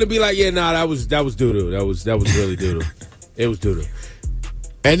 and you're gonna be like, "Yeah, nah, that was doo-doo. That was really doo-doo. It was doo-doo."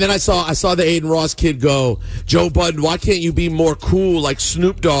 And then I saw the Aiden Ross kid go, Joe Budden, why can't you be more cool like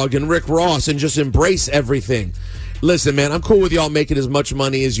Snoop Dogg and Rick Ross and just embrace everything? Listen, man, I'm cool with y'all making as much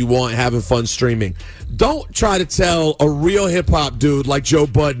money as you want, having fun streaming. Don't try to tell a real hip hop dude like Joe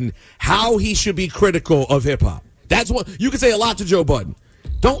Budden how he should be critical of hip hop. That's what you can say a lot to Joe Budden.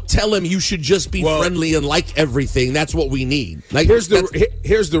 Don't tell him you should just be friendly and like everything. That's what we need. Like, here's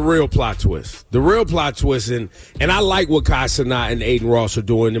the real plot twist. The real plot twist, and I like what Kai Cenat and Aiden Ross are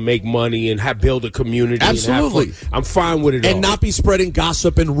doing to make money and build a community. Absolutely. And have fun. I'm fine with it and all. Not be spreading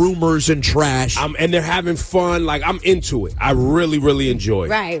gossip and rumors and trash. And they're having fun. Like, I'm into it. I really, really enjoy it.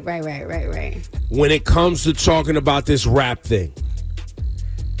 Right. When it comes to talking about this rap thing,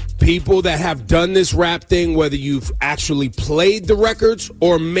 people that have done this rap thing, whether you've actually played the records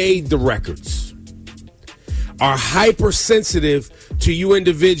or made the records, are hypersensitive to you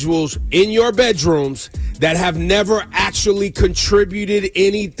individuals in your bedrooms that have never actually contributed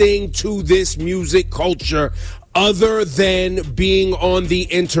anything to this music culture other than being on the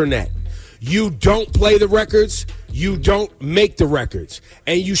internet. You don't play the records, you don't make the records.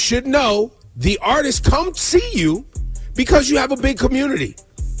 And you should know the artists come see you because you have a big community.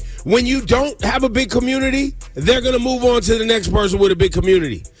 When you don't have a big community, they're going to move on to the next person with a big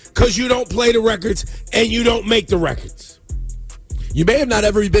community because you don't play the records and you don't make the records. You may have not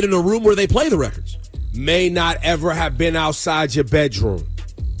ever been in a room where they play the records. May not ever have been outside your bedroom.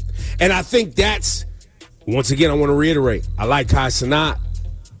 And I think that's, once again, I want to reiterate, I like Kai Cenat.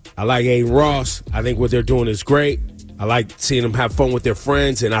 I like Aiden Ross. I think what they're doing is great. I like seeing them have fun with their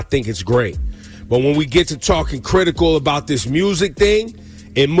friends, and I think it's great. But when we get to talking critical about this music thing,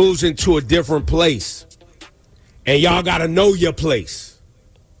 it moves into a different place. And y'all got to know your place.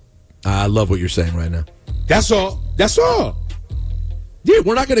 I love what you're saying right now. That's all. That's all. Yeah,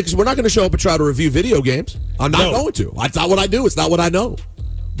 we're not gonna show up and try to review video games. I'm not going to. That's not what I do. It's not what I know.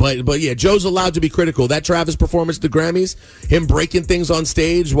 But yeah, Joe's allowed to be critical. That Travis performance at the Grammys, him breaking things on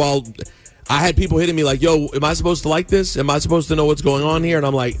stage while I had people hitting me like, "Yo, am I supposed to like this? Am I supposed to know what's going on here?" And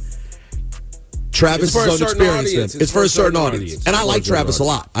I'm like, Travis is unexperienced. It's for a certain audience. And I like Travis a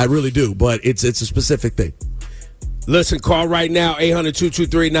lot. I really do. But it's a specific thing. Listen, call right now,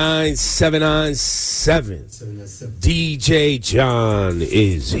 800-223-9797. DJ John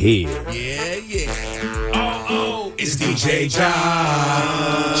is here. Yeah. Oh, it's DJ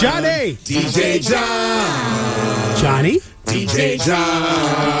John. Johnny. DJ John. Johnny. DJ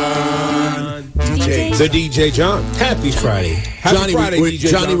John. The DJ John. Happy Friday. Happy Friday, DJ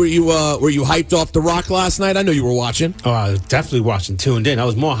Johnny, John. were you hyped off The Rock last night? I know you were watching. Oh, I was definitely watching, tuned in. I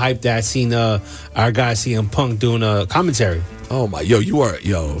was more hyped that I seen our guy CM Punk doing a commentary. Oh my, you are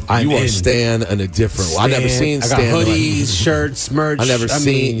Stan and a different. I never seen Stan. I got hoodies, shirts, merch. I never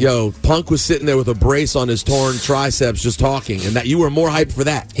seen. Punk was sitting there with a brace on his torn triceps, just talking, and that you were more hyped for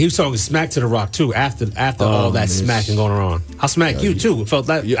that. He was talking smack to The Rock too. After all that smacking going on, I'll smack you too. I felt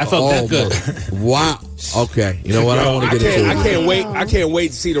that good. Wow. Okay. You know what? I don't want to get into it. I can't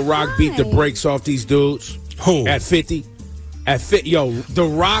wait to see The Rock beat the brakes off these dudes. Who? At 50. The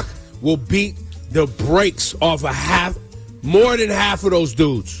Rock will beat the brakes off more than half of those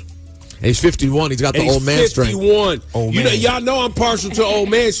dudes. And he's 51. He's got the old man strength. 51. Y'all know I'm partial to old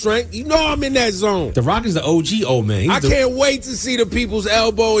man strength. You know I'm in that zone. The Rock is the OG old man. I can't wait to see the people's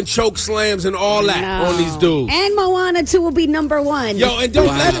elbow and choke slams and all that on these dudes. And Moana 2 will be number 1. Yo, and don't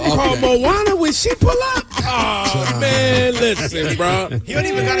let him call Moana when she pull up. Oh, man, listen, bro. He don't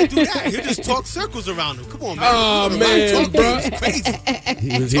even got to do that. He'll just talk circles around him. Come on, man. Oh, man, bro. Crazy.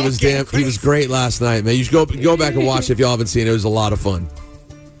 He was great last night, man. You should go back and watch it if y'all haven't seen it. It was a lot of fun.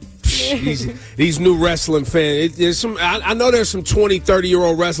 These new wrestling fans, I know there's some 20,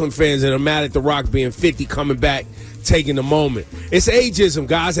 30-year-old wrestling fans that are mad at The Rock being 50, coming back, taking the moment. It's ageism,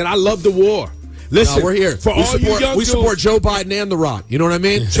 guys, and I love the war. Listen, we're here. We support Joe Biden and The Rock. You know what I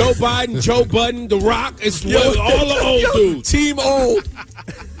mean? Joe Biden, Joe Budden, The Rock. It's all the old dudes. Team old.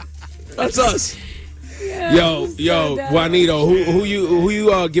 That's us. Yo, Juanito, who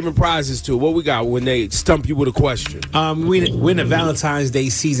you giving prizes to? What we got when they stump you with a question? We're in the Valentine's Day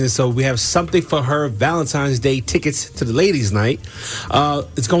season, so we have something for her. Valentine's Day tickets to the ladies' night.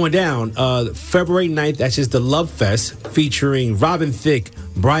 It's going down February 9th. That's just the Love Fest featuring Robin Thicke,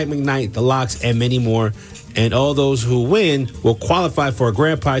 Brian McKnight, The Lox, and many more. And all those who win will qualify for a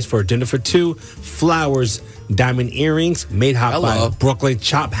grand prize for a dinner for two, flowers, diamond earrings made hot by Brooklyn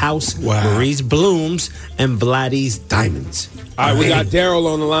Chop House, Marie's Blooms, and Vladdy's Diamonds. All right, we got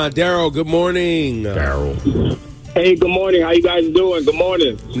Daryl on the line. Daryl, good morning. Daryl. Hey, good morning. How you guys doing? Good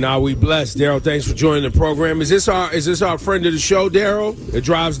morning. Nah, we blessed, Daryl. Thanks for joining the program. Is this our friend of the show, Daryl, that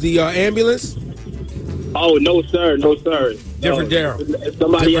drives the ambulance? Oh, no, sir. No, sir. Different Daryl.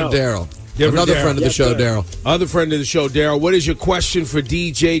 Somebody Different else. Daryl. Another friend of the show, Daryl. Other friend of the show, Daryl. What is your question for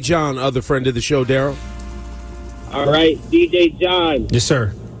DJ John, other friend of the show, Daryl? All right, DJ John. Yes,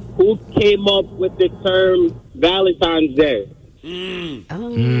 sir. Who came up with the term Valentine's Day?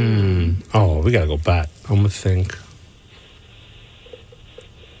 Oh, we got to go back. I'm going to think.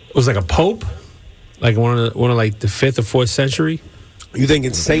 It was like a pope? Like one of like the 5th or 4th century? You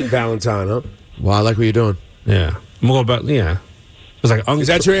thinking Saint Valentine, huh? Well, I like what you're doing. Yeah. I'm going to go back, yeah. It was like Is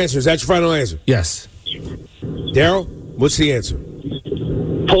that your answer? Is that your final answer? Yes. Daryl, what's the answer?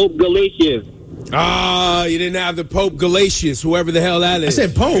 Pope Galatius. Ah, you didn't have the Pope Galatius, whoever the hell that is. I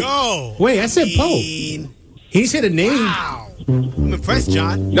said Pope. Yo, wait, I said Pope. He said a name. Wow. I'm impressed,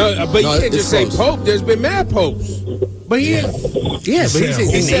 John. No, but you can't just say Pope. There's been mad popes. But he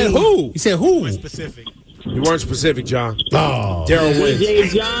said who? He said who? Specific. You weren't specific, John. Oh. Daryl wins.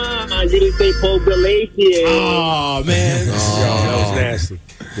 DJ John, I didn't say Pope Galatius. Oh, man. Yo, that was nasty.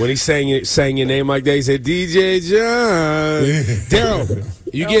 When he sang your name like that, he said, DJ John. Daryl,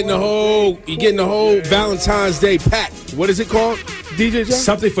 you getting the whole Valentine's Day pack. What is it called, DJ John?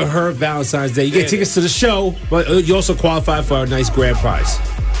 Something for her Valentine's Day. You get tickets to the show, but you also qualify for a nice grand prize.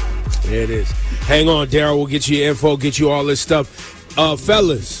 There it is. Hang on, Daryl. We'll get you your info, get you all this stuff.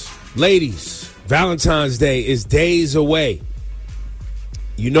 Fellas, ladies, Valentine's Day is days away.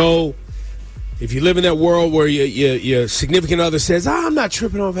 You know, if you live in that world where your significant other says, I'm not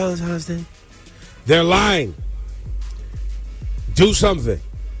tripping on Valentine's Day, they're lying. Do something.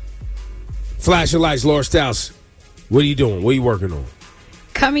 Flash your lights, Laura Stiles. What are you doing? What are you working on?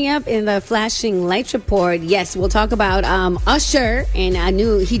 Coming up in the Flashing Lights Report, yes, we'll talk about Usher, and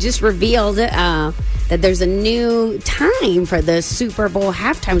he just revealed that there's a new time for the Super Bowl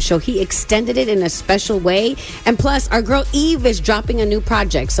halftime show. He extended it in a special way, and plus, our girl Eve is dropping a new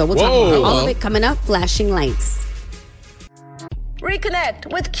project, so we'll talk about all of it coming up. Flashing Lights.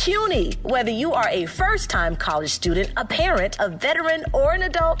 Reconnect with CUNY. Whether you are a first-time college student, a parent, a veteran, or an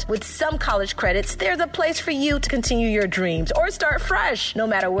adult, with some college credits, there's a place for you to continue your dreams or start fresh. No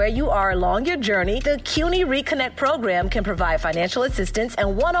matter where you are along your journey, the CUNY Reconnect program can provide financial assistance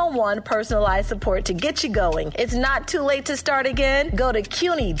and one-on-one personalized support to get you going. It's not too late to start again. Go to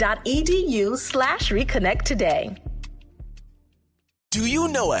cuny.edu/reconnect today. Do you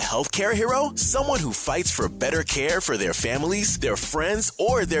know a healthcare hero? Someone who fights for better care for their families, their friends,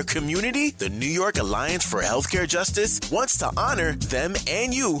 or their community? The New York Alliance for Healthcare Justice wants to honor them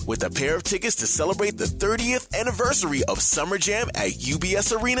and you with a pair of tickets to celebrate the 30th anniversary of Summer Jam at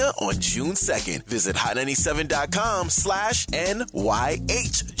UBS Arena on June 2nd. Visit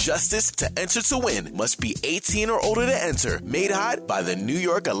hot97.com/NYH Justice to enter to win. Must be 18 or older to enter. Made hot by the New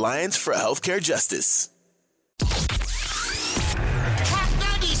York Alliance for Healthcare Justice.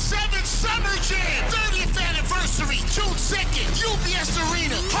 Summer Jam, 30th anniversary, June 2nd, UBS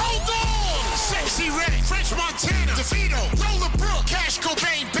Arena. Hold on! Sexy Red, French Montana, DeVito, Roller Brook, Cash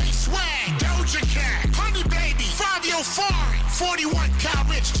Cobain, Bass Swag, Doja Cat, Honey Baby, Fabio Foreign, 41 Cal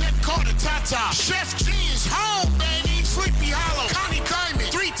Rich, Jet Carter, Tata, Chef G is home, baby, Sleepy Hollow, Connie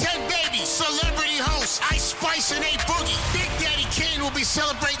Diamond, 310 Baby, Celebrity Host, Ice Spice and A Boogie. Big Daddy Kane will be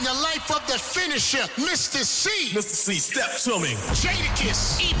celebrating the life of the finisher, Mr. C. Mr. C, step to me.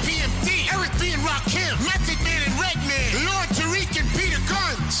 Jadakiss, EPMD, Eric B. and Rakim, Method Man and Redman, Lord Tariq and Peter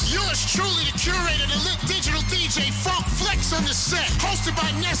Guns. Yours truly, the curator, the lit digital DJ, Funk Flex on the set. Hosted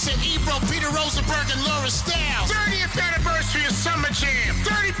by Nessa, Ebro, Peter Rosenberg, and Laura Stiles. 30th anniversary of Summer Jam.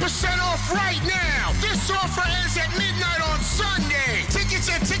 30% off right now. This offer ends at midnight on Sunday. Tickets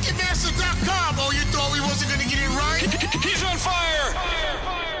at Ticketmaster.com. Oh, you thought we wasn't going to get it right? He's on fire!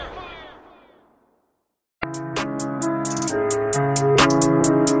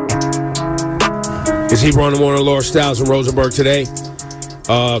 Is he running one of Laura Stiles and Rosenberg today?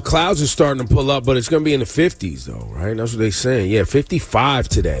 Clouds are starting to pull up, but it's going to be in the 50s, though, right? That's what they're saying. Yeah, 55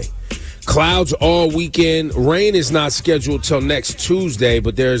 today. Clouds all weekend. Rain is not scheduled till next Tuesday,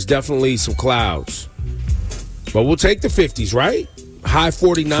 but there's definitely some clouds. But we'll take the 50s, right? High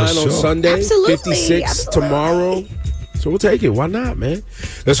 49 on Sunday. Absolutely. 56 tomorrow. So we'll take it. Why not, man?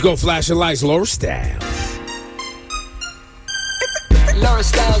 Let's go flashing lights. Laura Styles. Laura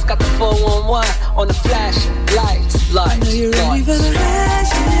Styles got the 411 on the flash lights. Lights. You ready for the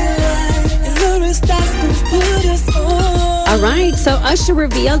Laura Styles put us on. All right, so Usher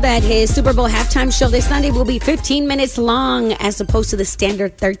revealed that his Super Bowl halftime show this Sunday will be 15 minutes long as opposed to the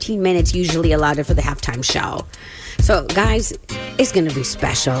standard 13 minutes usually allotted for the halftime show. So, guys, it's going to be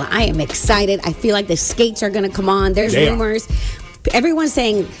special. I am excited. I feel like the skates are going to come on. There's rumors. Everyone's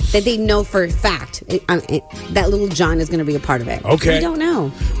saying that they know for a fact that Lil Jon is going to be a part of it. Okay. We don't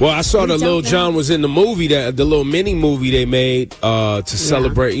know. Well, I saw that Lil Jon was in the movie, the little mini movie they made to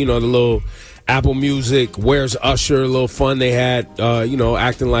celebrate, the little Apple Music, Where's Usher, a little fun they had,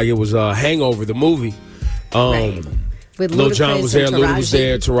 acting like it was Hangover, the movie. Right. With Lil Jon was there, and Luda was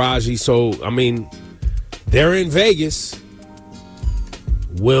there, Taraji. So, I mean, they're in Vegas.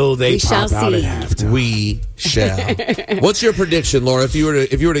 Will they pop out at halftime? We shall. What's your prediction, Laura? If you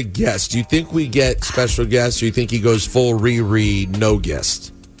were to guess, do you think we get special guests, or you think he goes full Riri, no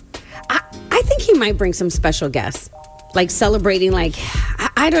guest? I think he might bring some special guests, like celebrating. Like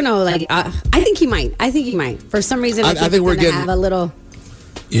I don't know. Like I think he might. For some reason, I think we're getting have a little.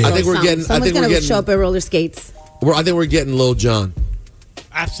 Yeah. I think we're getting. Someone's going to show up at roller skates. I think we're getting Lil Jon.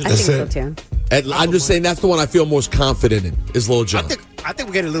 Absolutely. I think so too. I'm just saying that's the one I feel most confident in is Lil Jon. I think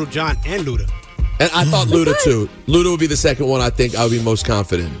we're getting Lil Jon and Luda. And I thought Luda too. Luda would be the second one I think I would be most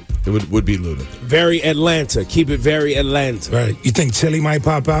confident. It would be Luda. Very Atlanta. Keep it very Atlanta. Right. You think Chili might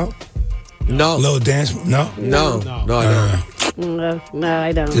pop out? No. Little dance? No, I don't. No,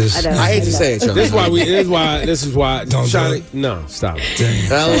 I don't. I hate to say it, Sean. This is why. Don't Johnny, no, stop it.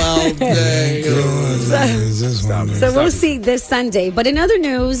 So we'll see this Sunday. But in other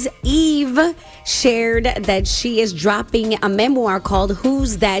news, Eve shared that she is dropping a memoir called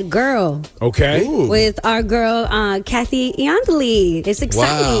 "Who's That Girl?" Okay, with our girl Kathy Iandoli. It's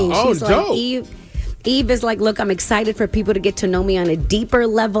exciting. Wow. She's like, Eve is like, look, I'm excited for people to get to know me on a deeper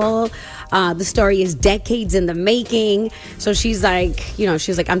level. The story is decades in the making. So she's like,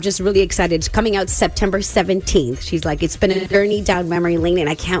 I'm just really excited. It's coming out September 17th. She's like, it's been a journey down memory lane, and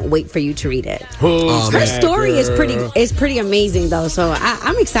I can't wait for you to read it. Her story is pretty amazing, though. So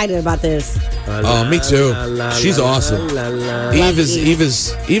I'm excited about this. Me too. She's awesome. Eve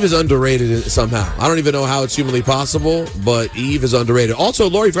is underrated somehow. I don't even know how it's humanly possible, but Eve is underrated. Also,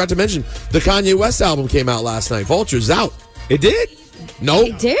 Lori, forgot to mention the Kanye West album came out last night. Vulture's out. It did? Nope.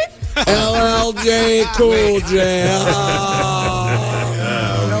 It did? LLJ Cool J. Oh,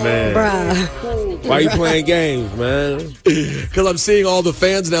 man. Bruh. Why are you playing games, man? Because I'm seeing all the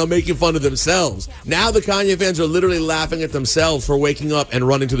fans now making fun of themselves. Now the Kanye fans are literally laughing at themselves for waking up and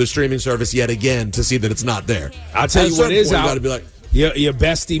running to the streaming service yet again to see that it's not there. I'll tell you what is out. You gotta be like, your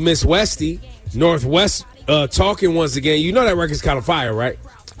bestie, Miss Westy, Northwest, talking once again. You know that record's kind of fire, right?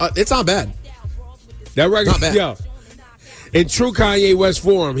 It's not bad. That record, not bad. Yo, in true Kanye West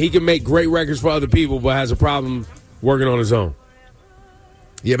form, he can make great records for other people, but has a problem working on his own.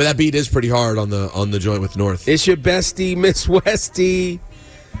 Yeah, but that beat is pretty hard on the joint with North. It's your bestie, Miss Westy.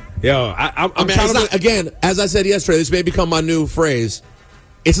 Yo, I'm it's not, again, as I said yesterday, this may become my new phrase.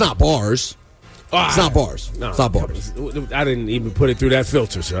 It's not bars. It's not bars. No, it's not bars. I didn't even put it through that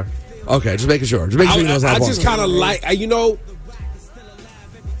filter, sir. Okay, just making sure. Just making sure you know it's not bars. I just kind of like,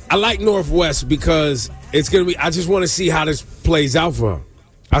 I like Northwest because it's going to be, I just want to see how this plays out for her.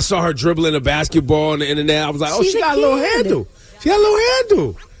 I saw her dribbling a basketball on the internet. I was like, she got a little handle. She got a little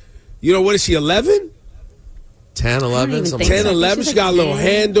handle. You know, what is she, 11? 10, 11? 10, 11. She got a little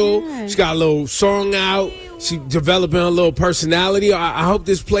handle. Yeah. She got a little song out. She developing a little personality. I hope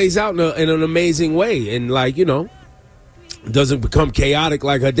this plays out in an amazing way and, doesn't become chaotic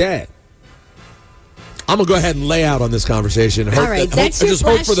like her dad. I'm going to go ahead and lay out on this conversation. All right, that's your just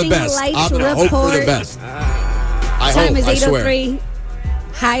hope for the best. I'm going to hope for the best. Time is 8:03.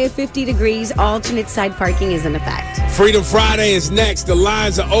 High of 50 degrees. Alternate side parking is in effect. Freedom Friday is next. The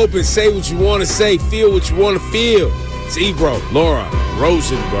lines are open. Say what you want to say. Feel what you want to feel. It's Ebro, Laura,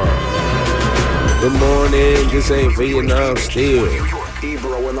 Rosenberg. Good morning. This ain't Vietnam still.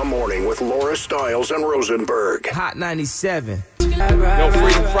 Ebro in the morning with Laura Stiles and Rosenberg. Hot 97. Yo,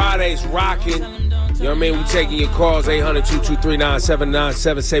 Freedom Friday's rocking. You know what I mean? We taking your calls,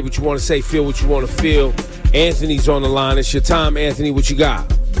 800-223-9797. Say what you want to say, feel what you want to feel. Anthony's on the line. It's your time, Anthony. What you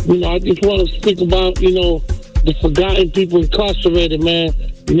got? I just want to speak about, the forgotten people incarcerated, man.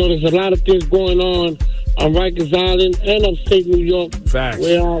 There's a lot of things going on Rikers Island and upstate New York. Facts.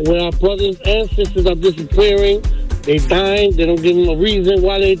 Where our brothers and sisters are disappearing. They dying. They don't give them a reason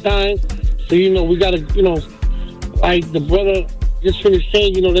why they dying. So, we got to, like the brother just finished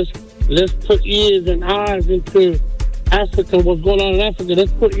saying, let's put ears and eyes into Africa, what's going on in Africa.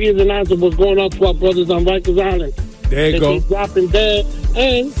 Let's put ears and eyes on what's going on to our brothers on Rikers Island. There you go. They keep dropping dead,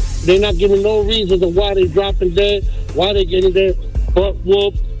 and they're not giving no reasons of why they're dropping dead, why they're getting their butt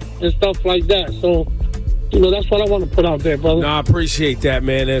whooped, and stuff like that. So, that's what I want to put out there, brother. No, I appreciate that,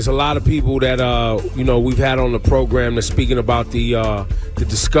 man. There's a lot of people that, we've had on the program that's speaking about the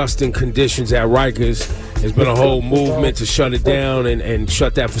disgusting conditions at Rikers. There's been a whole movement to shut it down and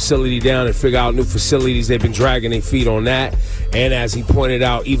shut that facility down and figure out new facilities. They've been dragging their feet on that. And as he pointed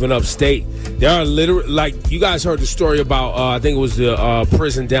out, even upstate, there are literally, like, you guys heard the story about, I think it was the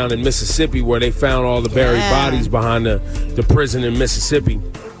prison down in Mississippi where they found all the buried bodies behind the prison in Mississippi,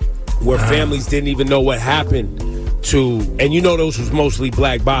 where families didn't even know what happened to, and those was mostly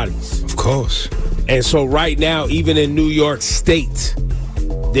black bodies. Of course. And so right now, even in New York State,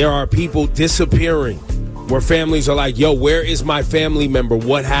 there are people disappearing where families are like, yo, where is my family member?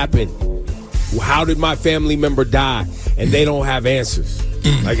 What happened? How did my family member die? And they don't have answers.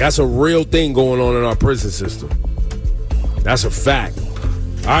 Like, that's a real thing going on in our prison system. That's a fact.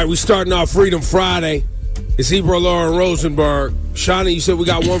 All right, we starting off Freedom Friday. It's Ebro, Lauren Rosenberg. Shawnee, you said we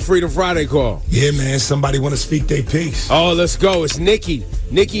got one Freedom Friday call. Yeah, man. Somebody want to speak their piece. Oh, let's go. It's Nikki.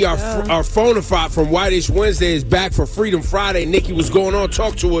 Nikki, our phone-a-fop from Whitish Wednesday is back for Freedom Friday. Nikki, what's going on?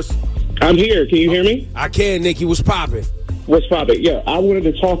 Talk to us. I'm here. Can you hear me? I can, Nikki. What's popping? What's popping? Yeah, I wanted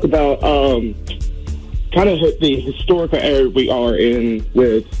to talk about kind of the historical era we are in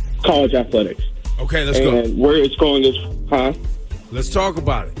with college athletics. Okay, let's go. And where it's going is, Let's talk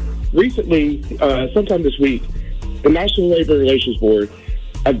about it. Recently, sometime this week, the National Labor Relations Board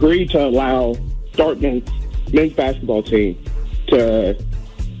agreed to allow Dartmouth's men's basketball team to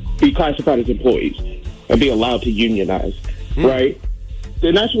be classified as employees and be allowed to unionize, right?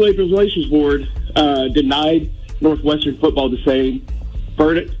 The National Labor Relations Board denied Northwestern football the same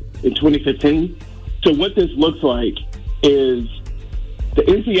verdict in 2015. So what this looks like is the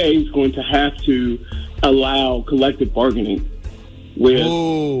NCAA is going to have to allow collective bargaining with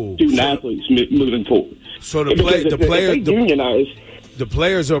student athletes moving forward. So the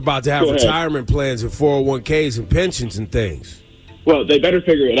players are about to have retirement plans and 401ks and pensions and things. Well, they better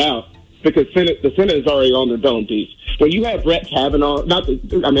figure it out because the Senate is already on their dome piece. When you have Brett Kavanaugh, I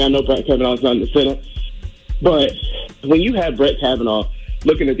know Brett Kavanaugh's not in the Senate, but when you have Brett Kavanaugh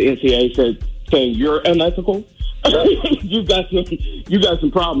looking at the NCAA saying you're unethical, you got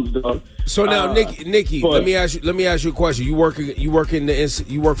some problems, dog. So now, Nikki, let me ask you a question. You work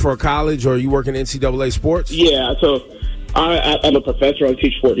for a college or you work in NCAA sports? Yeah, so I'm a professor. I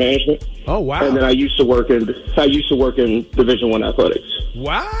teach sport management. Oh wow! And then I used to work in Division I athletics.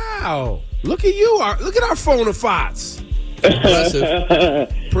 Wow! Look at you! Look at our phone-a-fots.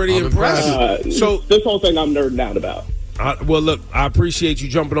 Pretty impressive. So this whole thing I'm nerding out about. Well, look, I appreciate you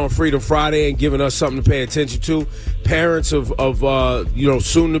jumping on Freedom Friday and giving us something to pay attention to. Parents of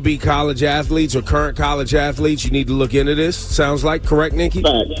soon-to-be college athletes or current college athletes, you need to look into this. Sounds like correct, Nikki?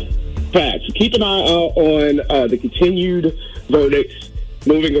 Facts. Keep an eye on the continued verdicts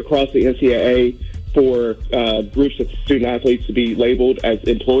moving across the NCAA for groups of student athletes to be labeled as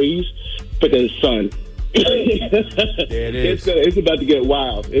employees. But then, son, it is. It's about to get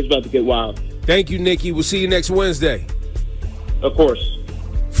wild. It's about to get wild. Thank you, Nikki. We'll see you next Wednesday. Of course.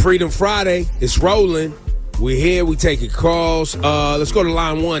 Freedom Friday. It's rolling. We're here. We taking calls. Let's go to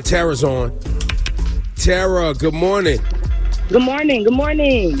line 1. Tara's on. Tara, good morning. Good morning. Good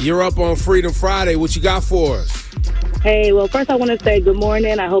morning. You're up on Freedom Friday. What you got for us? Hey, well, first I want to say good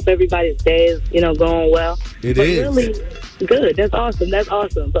morning. I hope everybody's day is, going well. It is. Really good. That's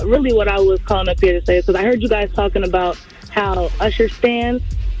awesome. But really what I was calling up here to say is because I heard you guys talking about how Usher stans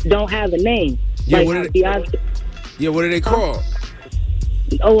don't have a name. Yeah, like what are they called?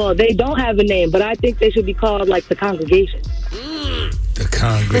 Oh, well, they don't have a name, but I think they should be called, like, the congregation. The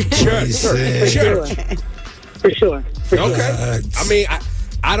congregation. For sure. Okay. I mean,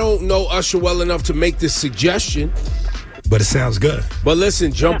 I don't know Usher well enough to make this suggestion. But it sounds good. But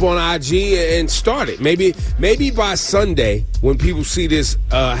listen, jump on IG and start it. Maybe by Sunday, when people see this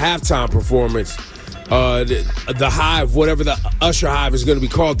halftime performance, the hive, whatever the Usher hive is going to be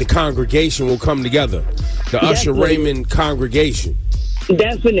called, the congregation will come together. The Usher Raymond congregation.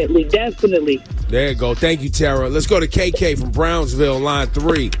 Definitely. There you go. Thank you, Tara. Let's go to KK from Brownsville, line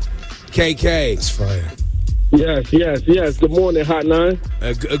 3. KK. That's fire. Yes. Good morning, Hot 9.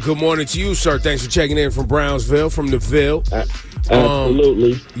 Good morning to you, sir. Thanks for checking in from Brownsville, from the Ville.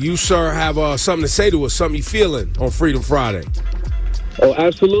 Absolutely. You, sir, have something to say to us, something you feeling on Freedom Friday. Oh,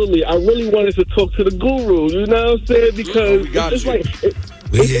 absolutely. I really wanted to talk to the guru, you know what I'm saying? Because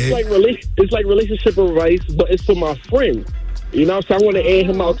It's like relationship advice, but it's for my friend. You know what I'm saying? I want to air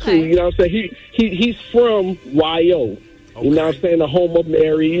him out too. You know what I'm saying? He's from YO. You know what I'm saying? The home of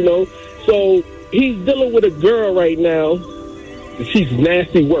Mary, you know. So he's dealing with a girl right now. She's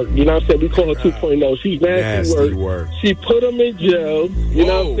nasty work. You know what I'm saying? We call her 2.0. She's nasty work. She put him in jail. You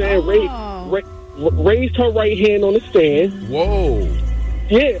know what I'm saying? Raised her right hand on the stand. Whoa.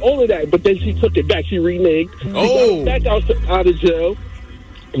 Yeah, all of that. But then she took it back. She reneged. She got back out of jail.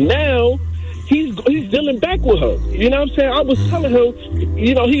 Now he's dealing back with her. You know what I'm saying? I was telling him,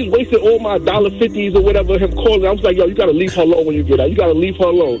 you know, he's wasting all my $50s or whatever, him calling. I was like, yo, you got to leave her alone when you get out. You got to leave her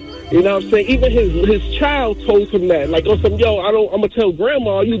alone. You know what I'm saying? Even his child told him that. Like, I'm going to tell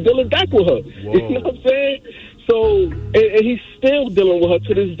grandma you dealing back with her. Whoa. You know what I'm saying? So, and he's still dealing with her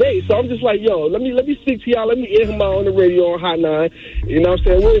to this day. So I'm just like, yo, let me speak to y'all. Let me air him out on the radio on Hot 9. You know what I'm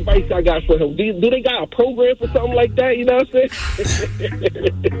saying? What advice I got for him? Do they got a program for something like that? You know what I'm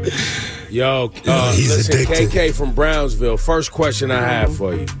saying? Yo, listen, addicted. KK from Brownsville. First question I have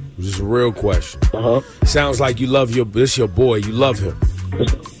for you. Just a real question. Sounds like you love this your boy. You love him.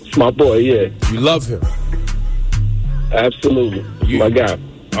 It's my boy, yeah. You love him. Absolutely. My God.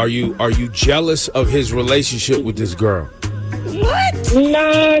 Are you jealous of his relationship with this girl? What?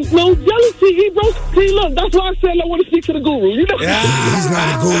 Nah, no jealousy. See, look, that's why I said I want to speak to the guru. You know? He's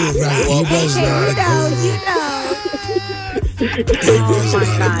not a guru, right? Ebro's not a guru. Oh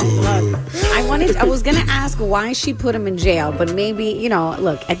my God! Look, I was gonna ask why she put him in jail, but maybe, you know,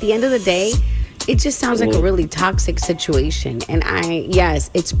 look, at the end of the day, it just sounds like a really toxic situation, and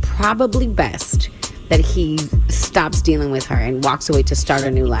it's probably best that he stops dealing with her and walks away to start a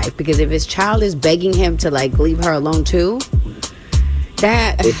new life. Because if his child is begging him to like leave her alone too,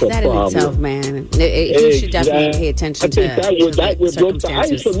 that in itself, man, he should definitely pay attention to that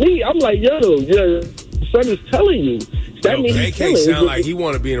circumstances. For me, I'm like, yo, your son is telling you. That means KK sound like he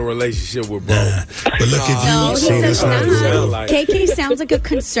want to be in a relationship with bro. But look at you. No, that's not. KK sounds like a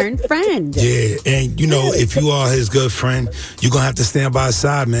concerned friend. Yeah, and you know, if you are his good friend, you're gonna have to stand by his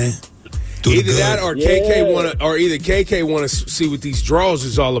side, man. Either that or KK want to see what these draws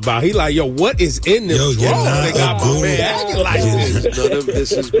is all about. He like, yo, what is in them draws? They got my man acting like this. None of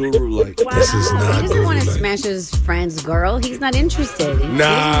this is guru-like. Wow. This is not he doesn't want to smash his friend's girl. He's not interested.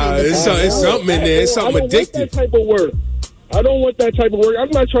 It's something in there. It's something addictive. I don't want that type of work. I don't want that type of work. I'm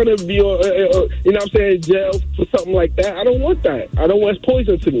not trying to be, you know what I'm saying, jail for something like that. I don't want that. I don't want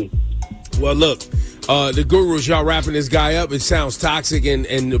poison to me. Well, look, the gurus, y'all wrapping this guy up. It sounds toxic, and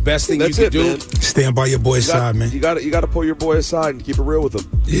the best thing you can do, man. Stand by your boy's side, man. You got to pull your boy aside and keep it real with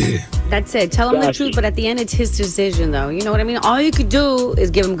him. Yeah, that's it. Tell him the truth, but at the end, it's his decision, though. You know what I mean? All you could do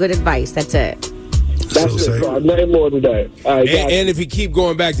is give him good advice. That's it. That's it. Nothing more than that. And if he keep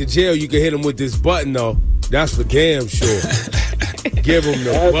going back to jail, you can hit him with this button, though. That's for damn sure. Give him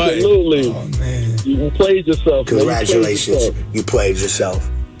the button. Absolutely. Oh, man. You played yourself. Congratulations. You played yourself.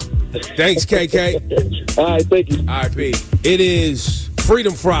 Thanks, KK. All right, thank you. All right, P. It is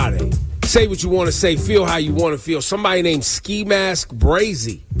Freedom Friday. Say what you want to say. Feel how you want to feel. Somebody named Ski Mask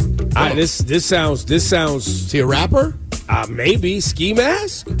Brazy. This sounds. Is he a rapper? Maybe Ski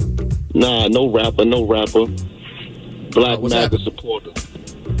Mask. Nah, no rapper. Black MAGA supporter.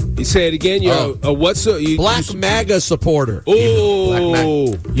 You say it again. What's Black MAGA supporter.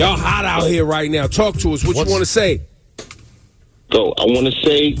 Oh, y'all hot out here right now. Talk to us. What you want to say? So I want to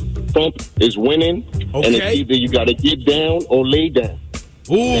say Trump is winning, and it's either you got to get down or lay down.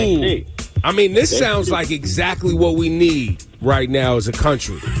 Ooh, I mean, this sounds like exactly what we need right now as a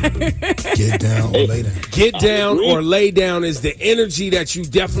country. Get down or lay down. Get down or lay down is the energy that you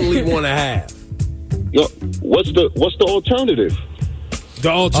definitely want to have. Yo, what's the alternative? The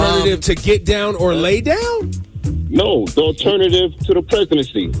alternative to get down or lay down? No, the alternative to the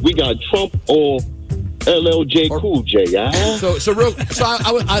presidency. We got Trump or LLJ Cool J. I'm so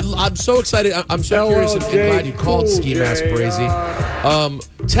excited. I'm so curious and glad you called Ski Mask Brazy.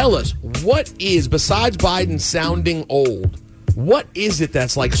 Tell us, what is, besides Biden sounding old, what is it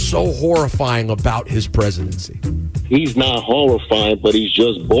that's like so horrifying about his presidency? He's not horrifying, but he's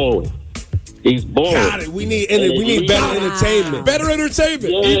just boring. He's boring. Got it. We need better entertainment. Better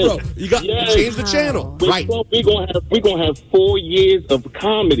entertainment. Yes. Ebro, you got to change the channel. With right. Trump, we're gonna have 4 years of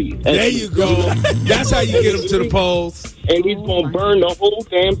comedy. There you go. That's how you get him to the polls. And he's gonna burn the whole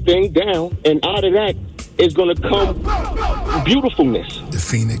damn thing down. And out of that is gonna come beautifulness. The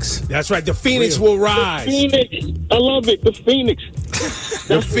Phoenix. That's right. The Phoenix will rise. The Phoenix. I love it. The Phoenix.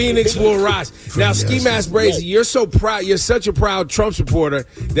 The Phoenix will rise. Now, Ski Mask Brazy, you're so proud. You're such a proud Trump supporter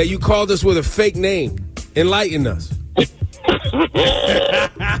that you called us with a fake name. Enlighten us.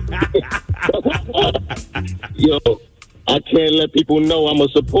 Yo, I man, let people know I'm a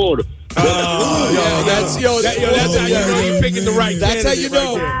supporter. That's how you know you're picking the right. That's how you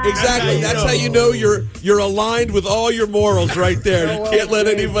know exactly. That's how you know you're aligned with all your morals right there. You can't let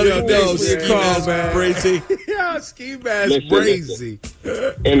anybody know. Ski Mask Brazy. Yeah, Ski Mask Brazy.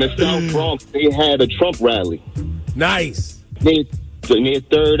 In the South Bronx, they had a Trump rally. Nice. Near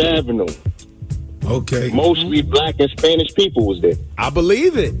 3rd Avenue. Okay. Mostly black and Spanish people was there. I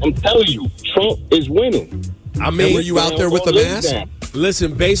believe it. I'm telling you, Trump is winning. I mean, and were you out there with the mask?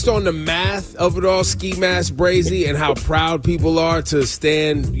 Listen, based on the math of it all, Ski Mask Brazy, and how proud people are to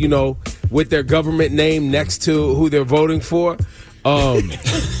stand, with their government name next to who they're voting for,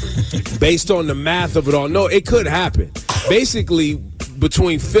 based on the math of it all, no, it could happen. Basically,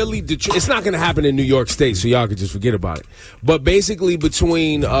 between Philly, Detroit, it's not going to happen in New York State, so y'all can just forget about it. But basically,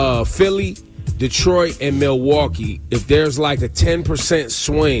 between Philly, Detroit, and Milwaukee, if there's like a 10%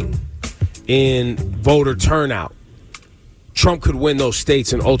 swing in voter turnout, Trump could win those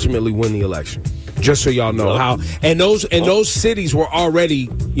states and ultimately win the election. Just so y'all know how. And those cities were already,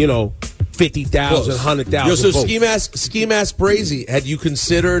 50,000, 100,000 So votes. Ski Mask Brazy, had you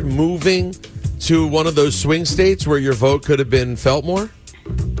considered moving to one of those swing states where your vote could have been felt more?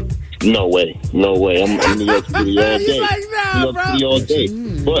 No way. I'm in New York City all day. He's like, nah, New York City all day.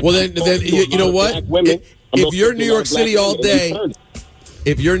 But well, then you know what? If you're in New York City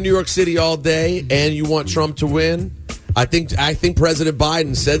all day, and you want Trump to win, I think President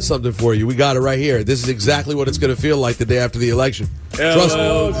Biden said something for you. We got it right here. This is exactly what it's going to feel like the day after the election. Trust me.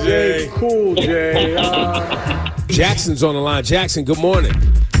 LJ, Cool J. Jackson's on the line. Jackson, good morning.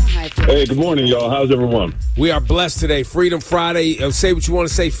 Hey, good morning, y'all. How's everyone? We are blessed today. Freedom Friday. Say what you want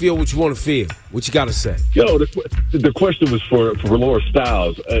to say. Feel what you want to feel. What you got to say? Yo, the question was for Laura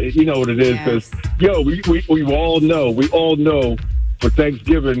Stiles. You know what it is? Because, we all know for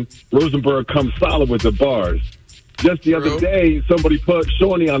Thanksgiving, Rosenberg comes solid with the bars. Just the other day, somebody put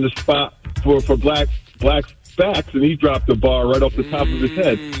Shawnee on the spot for black facts, and he dropped the bar right off the top of his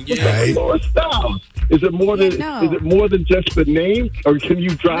head. Laura Stiles. Is it more than just the name, or can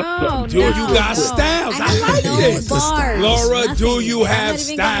you drop something? You got styles. I like this. Laura, do you have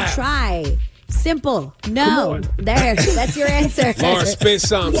styles? Try. Simple. No. There. That's your answer. Laura, spit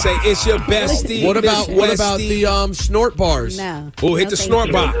something. Say it's your bestie. What about the snort bars? No. Oh, hit the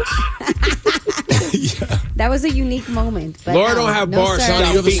snort box. That was a unique moment. But Laura don't have bars.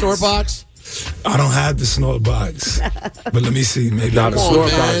 Sonny, you have a snort box? I don't have the snort box, but let me see. Maybe the snort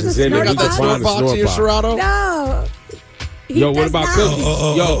box is in there. You got that snort box in your Serato? No. Yo, what about cookies?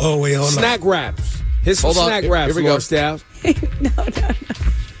 Wait, hold on. Snack wraps. Hit some snack wraps, Here we Laura go. Stiles. No.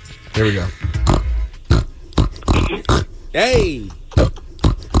 Here we go. Hey.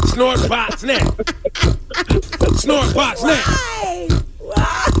 Snort box net. Snort box net.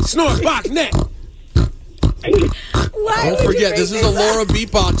 Snort box net. Don't forget, this is a Laura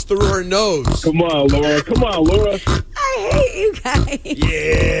beatbox through her nose. Come on, Laura. I hate you guys.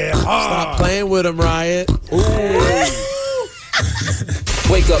 Yeah. Stop playing with him, Riot.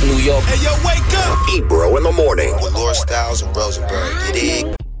 Wake up, New York. Hey, yo, wake up. Ebro in the morning. With Laura Stiles and Rosenberg. You dig?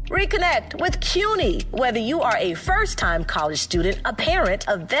 Reconnect with CUNY. Whether you are a first-time college student, a parent,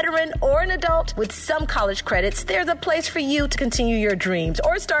 a veteran, or an adult, with some college credits, there's a place for you to continue your dreams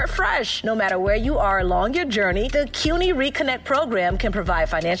or start fresh. No matter where you are along your journey, the CUNY Reconnect program can provide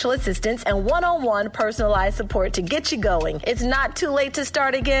financial assistance and one-on-one personalized support to get you going. It's not too late to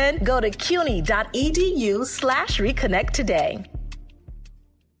start again. Go to cuny.edu/reconnect today.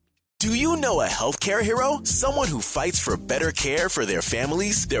 Do you know a healthcare hero? Someone who fights for better care for their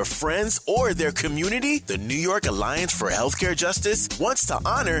families, their friends, or their community? The New York Alliance for Healthcare Justice wants to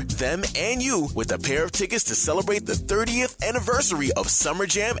honor them and you with a pair of tickets to celebrate the 30th anniversary of Summer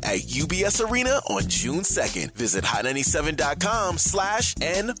Jam at UBS Arena on June 2nd. Visit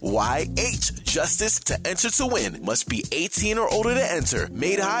hot97.com/NYH Justice to enter to win. Must be 18 or older to enter.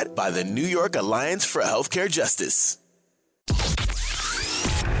 Made hot by the New York Alliance for Healthcare Justice.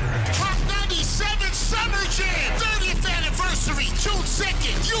 Summer Jam, 30th anniversary, June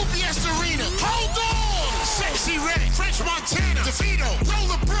 2nd, UBS Arena. Hold on! Sexy Red, French Montana, DeVito,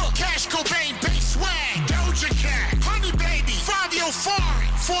 Roller Brook, Cash Cobain, Bass Swag, Doja Cat, Honey Baby, Fabio Foreign,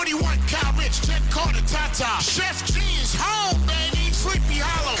 41 Cal Rich, Jen Carter, Tata, Chef G is home, baby, Sleepy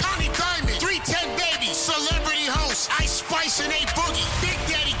Hollow, Connie Diamond, 310 Baby, Celebrity Host, Ice Spice and A Boogie. Big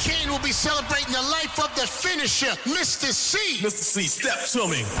Daddy Kane will be celebrating the life of the finisher, Mr. C. Mr. C, step to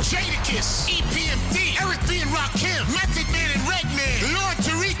me. Jadakiss, EPMD, Eric B. and Rakim, Method Man and Redman, Lord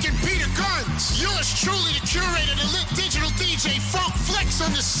Tariq and Peter Guns. Yours truly, the curator, the lit digital DJ, Funk Flex on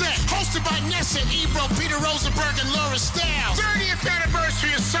the set. Hosted by Nessa, Ebro, Peter Rosenberg, and Laura Stiles. 30th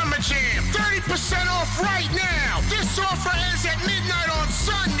anniversary of Summer Jam. 30% off right now. This offer ends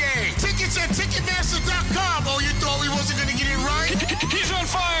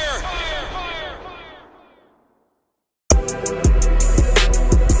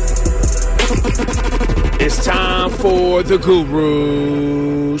It's time for the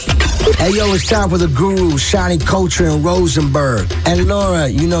Gurus. Hey, yo, it's time for the Gurus, Shiny Culture and Rosenberg. And Laura,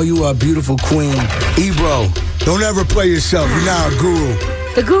 you know you are a beautiful queen. Ebro, don't ever play yourself. You're not a guru.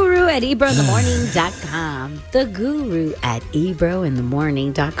 The Guru at ebrointhemorning.com. The Guru at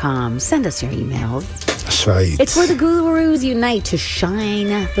ebrointhemorning.com. Send us your emails. That's right. It's where the Gurus unite to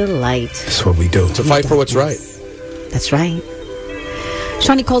shine the light. That's what we do. To fight for what's right. That's right.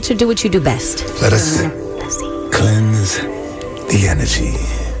 Shiny Culture, do what you do best. Let us cleanse the energy.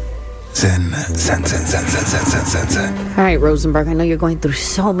 Zen. All right, Rosenberg, I know you're going through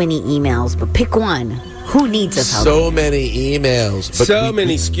so many emails, but pick one. Who needs us? So many emails. But so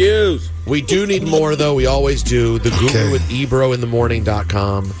many SKUs. We do need more, though. We always do. The Guru at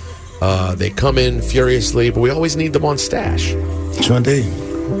ebrointhemorning.com. They come in furiously, but we always need them on stash. Sure indeed.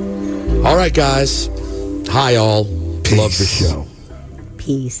 All right, guys. Hi, all. Peace. Love the show.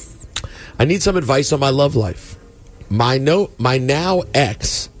 Peace. I need some advice on my love life. My now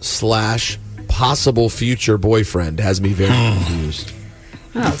ex / possible future boyfriend has me very confused.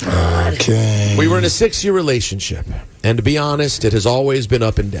 Oh, God. Okay. We were in a 6-year relationship, and to be honest, it has always been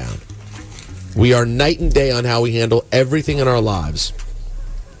up and down. We are night and day on how we handle everything in our lives,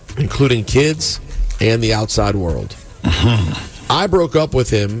 including kids and the outside world. I broke up with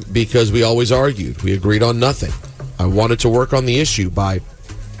him because we always argued. We agreed on nothing. I wanted to work on the issue by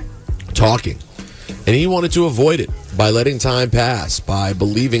talking, and he wanted to avoid it by letting time pass, by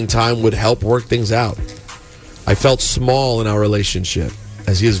believing time would help work things out. I felt small in our relationship,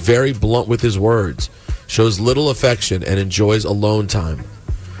 as he is very blunt with his words, shows little affection, and enjoys alone time.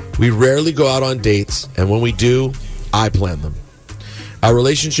 We rarely go out on dates, and when we do, I plan them. Our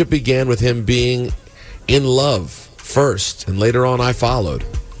relationship began with him being in love first, and later on I followed.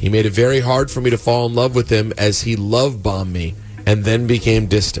 He made it very hard for me to fall in love with him, as he love-bombed me and then became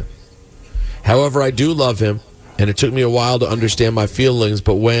distant. However, I do love him, and it took me a while to understand my feelings,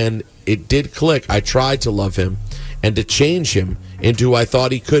 but when it did click, I tried to love him and to change him into who I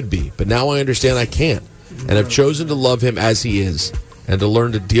thought he could be. But now I understand I can't, and I've chosen to love him as he is and to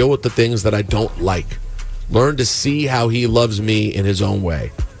learn to deal with the things that I don't like. Learn to see how he loves me in his own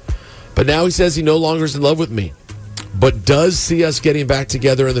way. But now he says he no longer is in love with me, but does see us getting back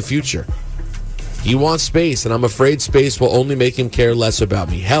together in the future. He wants space, and I'm afraid space will only make him care less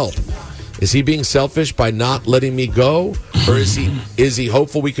about me. Help. Is he being selfish by not letting me go? Or is he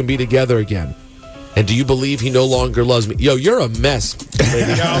hopeful we can be together again? And do you believe he no longer loves me? Yo, you're a mess,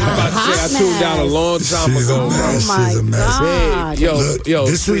 lady. Yo, I'm about to say I tuned out a long time ago, bro. Oh my God. Hey, Look, yo,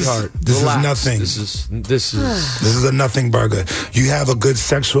 this sweetheart, is relax. nothing. This is This is a nothing burger. You have a good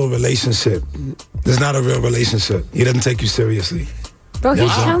sexual relationship. This is not a real relationship. He doesn't take you seriously. Bro,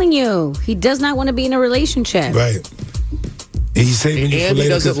 he's telling you. He does not want to be in a relationship. Right. He's saving you for and later. he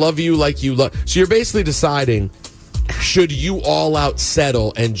doesn't love you like you love. So you're basically deciding, should you all out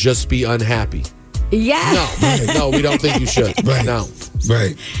settle and just be unhappy? Yeah. No, we don't think you should. Right. No.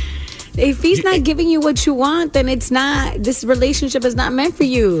 Right. If he's not giving you what you want, then it's not. This relationship is not meant for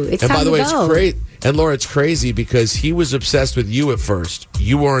you. It's And time by the to way, go. it's great. And Laura, it's crazy because he was obsessed with you at first.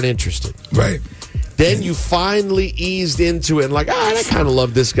 You weren't interested. Right. Then you finally eased into it and like, I kind of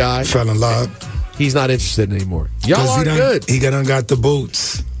love this guy. Fell in love. He's not interested anymore. Y'all 'Cause are good. He done got the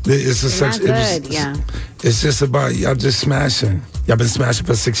boots. It's a You're not good, yeah. It's just about y'all just smashing. Y'all been smashing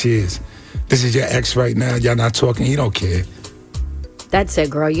for 6 years. This is your ex right now. Y'all not talking. He don't care. That's it,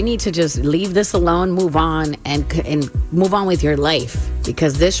 girl. You need to just leave this alone, move on, and move on with your life.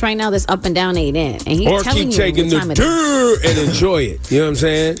 Because this right now, this up and down ain't it. And he's Or telling keep you taking what time the it is. dirt and enjoy it. You know what I'm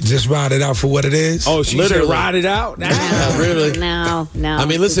saying? Just ride it out for what it is. Oh, she Literally. said ride it out? Nah. Not really. No. I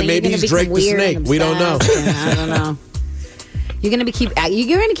mean, listen, Then you're maybe gonna he's become Drake the weird snake. and We don't know. obsessed, and I don't know. You're gonna keep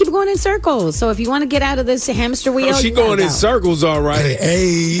going in circles. So if you want to get out of this hamster wheel, Oh, she you gotta going in go. circles, all right.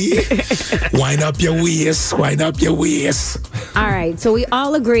 Hey, wind up your waist. Wind up your waist. All right. So we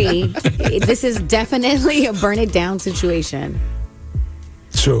all agree this is definitely a burn it down situation.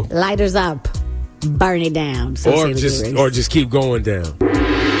 True. Lighters up, burn it down. So say the Gurus. Or just keep going down.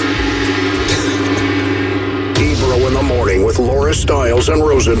 Ebro in the morning with Laura Stiles and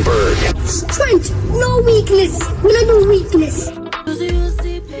Rosenberg. Strength, no weakness. We don't do weakness.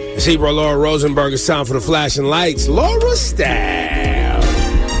 It's Ebro, Laura Rosenberg. It's time for the flashing lights. Laura Styles.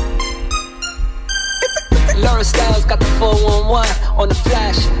 Laura Styles got the 411 on the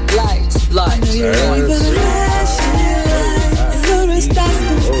flash lights.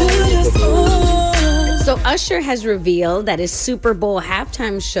 So Usher has revealed that his Super Bowl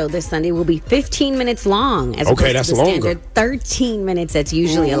halftime show this Sunday will be 15 minutes long. As Okay, opposed that's to the longer. standard 13 minutes that's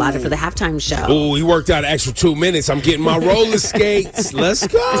usually allotted for the halftime show. Oh, he worked out an extra 2 minutes. I'm getting my roller skates. Let's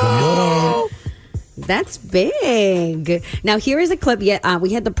go. That's big. Now, here is a clip.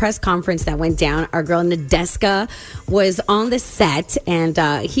 We had the press conference that went down. Our girl Nadeska was on the set, and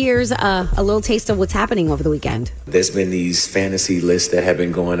here's a little taste of what's happening over the weekend. There's been these fantasy lists that have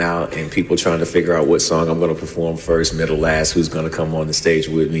been going out, and people trying to figure out what song I'm going to perform first, middle, last, who's going to come on the stage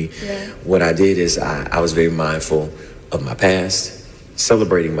with me. Yeah. What I did is I was very mindful of my past,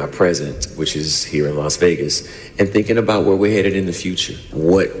 celebrating my present, which is here in Las Vegas, and thinking about where we're headed in the future.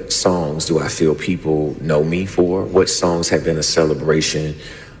 What songs do I feel people know me for? What songs have been a celebration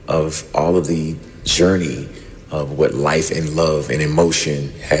of all of the journey of what life and love and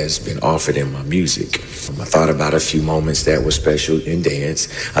emotion has been offered in my music? I thought about a few moments that were special in dance.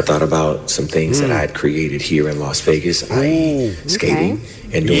 I thought about some things that I had created here in Las Vegas, i.e. skating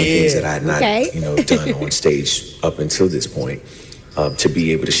and doing things that I had not done on stage up until this point. To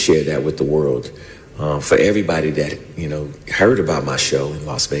be able to share that with the world. For everybody that, heard about my show in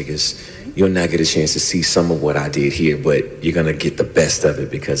Las Vegas, you'll not get a chance to see some of what I did here, but you're going to get the best of it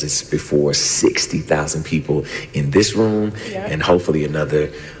because it's before 60,000 people in this room and hopefully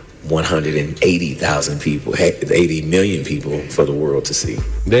another 180,000 people, 80 million people for the world to see.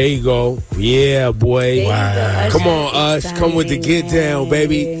 There you go. Yeah, boy. Wow. Come on, us. Come with the get down,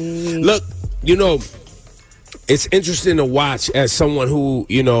 baby. Look, it's interesting to watch as someone who,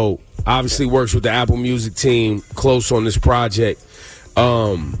 obviously works with the Apple Music team close on this project.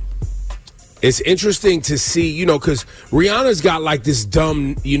 It's interesting to see, because Rihanna's got like this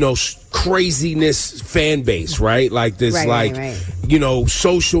dumb, craziness fan base, right? Like this,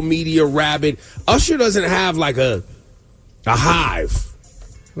 social media rabid. Usher doesn't have like a hive.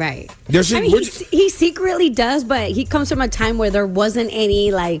 Right. He secretly does, but he comes from a time where there wasn't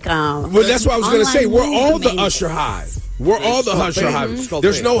any well, that's what I was going to say. We're all the Usher hive. We're all the Usher hive.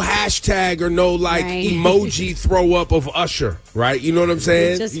 There's no hashtag or no emoji throw up of Usher, right? You know what I'm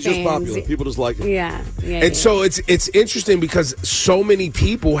saying? He's just popular. People just like him. Yeah. And so it's interesting because so many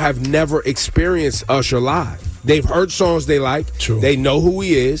people have never experienced Usher live. They've heard songs they like. True. They know who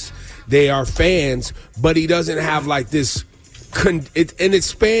he is. They are fans, but he doesn't have like this. And it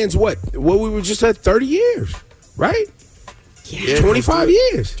spans what we were just at 30 years, right? Yeah, 25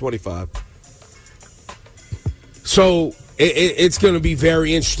 years. 25. So it's going to be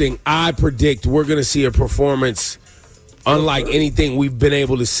very interesting. I predict we're going to see a performance unlike anything we've been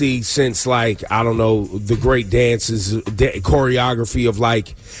able to see since, the great dances, choreography of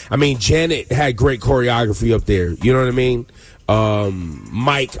Janet had great choreography up there. You know what I mean?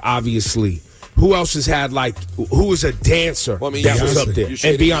 Mike, obviously. Who else has had who was a dancer that was up there? And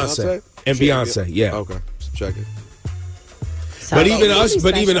Beyonce. And Beyonce, yeah. Okay, check it. But even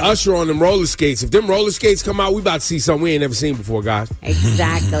Usher on them roller skates. If them roller skates come out, we about to see something we ain't never seen before, guys.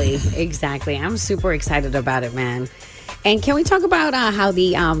 Exactly. I'm super excited about it, man. And can we talk about how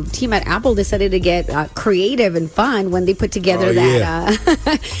the team at Apple decided to get creative and fun when they put together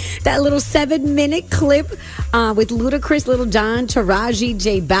that little 7-minute clip with Ludacris, Lil Jon, Taraji,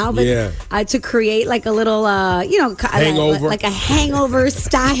 J Balvin to create like a little, hangover. like a hangover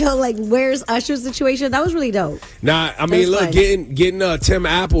style, where's Usher's situation? That was really dope. Nah, I mean, look, getting Tim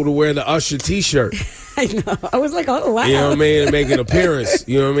Apple to wear the Usher T-shirt. I know. I was like, oh wow. You know what I mean? And make an appearance.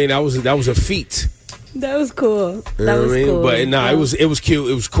 You know what I mean? That was a feat. That was cool. You know what I mean? Cool. But it was cute.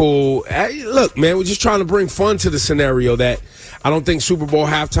 It was cool. Hey, look, man, we're just trying to bring fun to the scenario that I don't think Super Bowl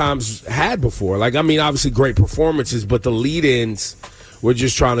halftimes had before. Obviously great performances, but the lead-ins, we're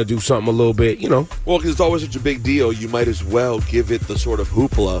just trying to do something a little bit, Well, because it's always such a big deal, you might as well give it the sort of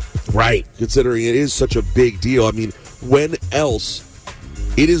hoopla. Right. Considering it is such a big deal. I mean, when else?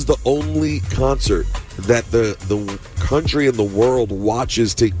 It is the only concert that the country and the world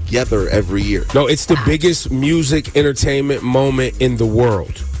watches together every year. No, it's the biggest music entertainment moment in the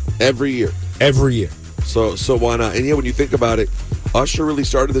world. Every year. So why not? And when you think about it, Usher really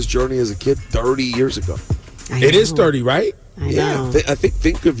started this journey as a kid 30 years ago. It is 30, right? I know. I think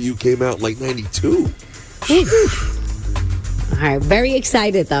Think of You came out in 92. All right, very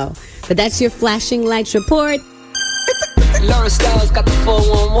excited though. But that's your flashing lights report. Lauren Styles got the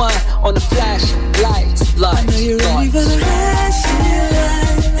 411 on the flash lights. I know you're ready for the flashing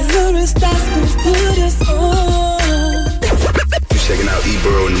lights. And Lauren Styles can put us on. You're checking out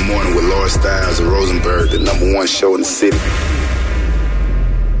E-Borough in the morning with Laura Styles and Rosenberg, the #1 show in the city.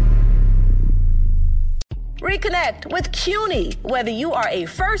 Reconnect with CUNY. Whether you are a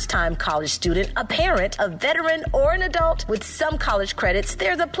first-time college student, a parent, a veteran, or an adult, with some college credits,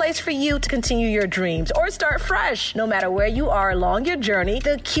 there's a place for you to continue your dreams or start fresh. No matter where you are along your journey,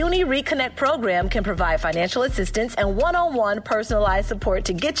 the CUNY Reconnect program can provide financial assistance and one-on-one personalized support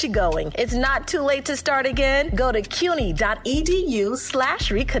to get you going. It's not too late to start again. Go to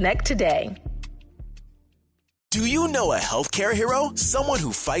cuny.edu/reconnect today. Do you know a healthcare hero? Someone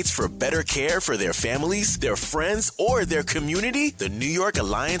who fights for better care for their families, their friends, or their community? The New York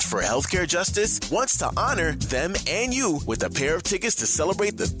Alliance for Healthcare Justice wants to honor them and you with a pair of tickets to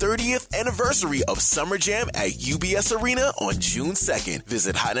celebrate the 30th anniversary of Summer Jam at UBS Arena on June 2nd.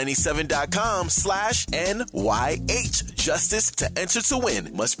 Visit hot97.com/NYH Justice to enter to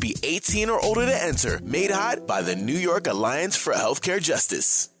win. Must be 18 or older to enter. Made hot by the New York Alliance for Healthcare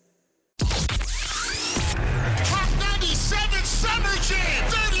Justice. Summer Jam,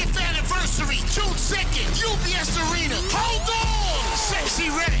 30th anniversary, June 2nd, UBS Arena. Hold on!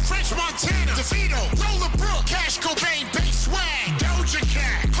 Sexy Red, French Montana, DeVito, Roller Brook, Cash Cobain, Bass Swag, Doja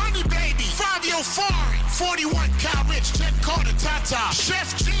Cat, Honey Baby, Fabio Foreign, 41 Cal Rich, Jen Carter, Tata,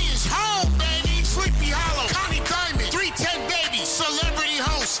 Chef G is home, baby, Sleepy Hollow, Connie Diamond, 310 Baby, Celebrity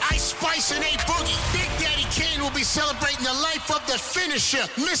Host, Ice Spice and A Boogie. Big Daddy Kane will be celebrating the life of the finisher,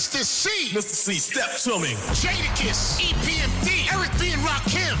 Mr. C. Mr. C, step to me. Jadakiss, EPMD, Eric B. and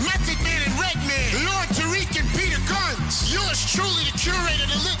Rakim, Method Man and Redman, Lord Tariq and Peter Guns. Yours truly, the curator,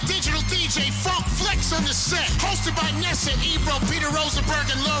 the lit digital DJ, Funk Flex on the set. Hosted by Nessa, Ebro, Peter Rosenberg,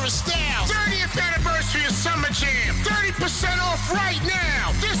 and Laura Stiles. 30th anniversary of Summer Jam. 30% off right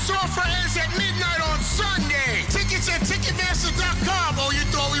now. This offer ends at midnight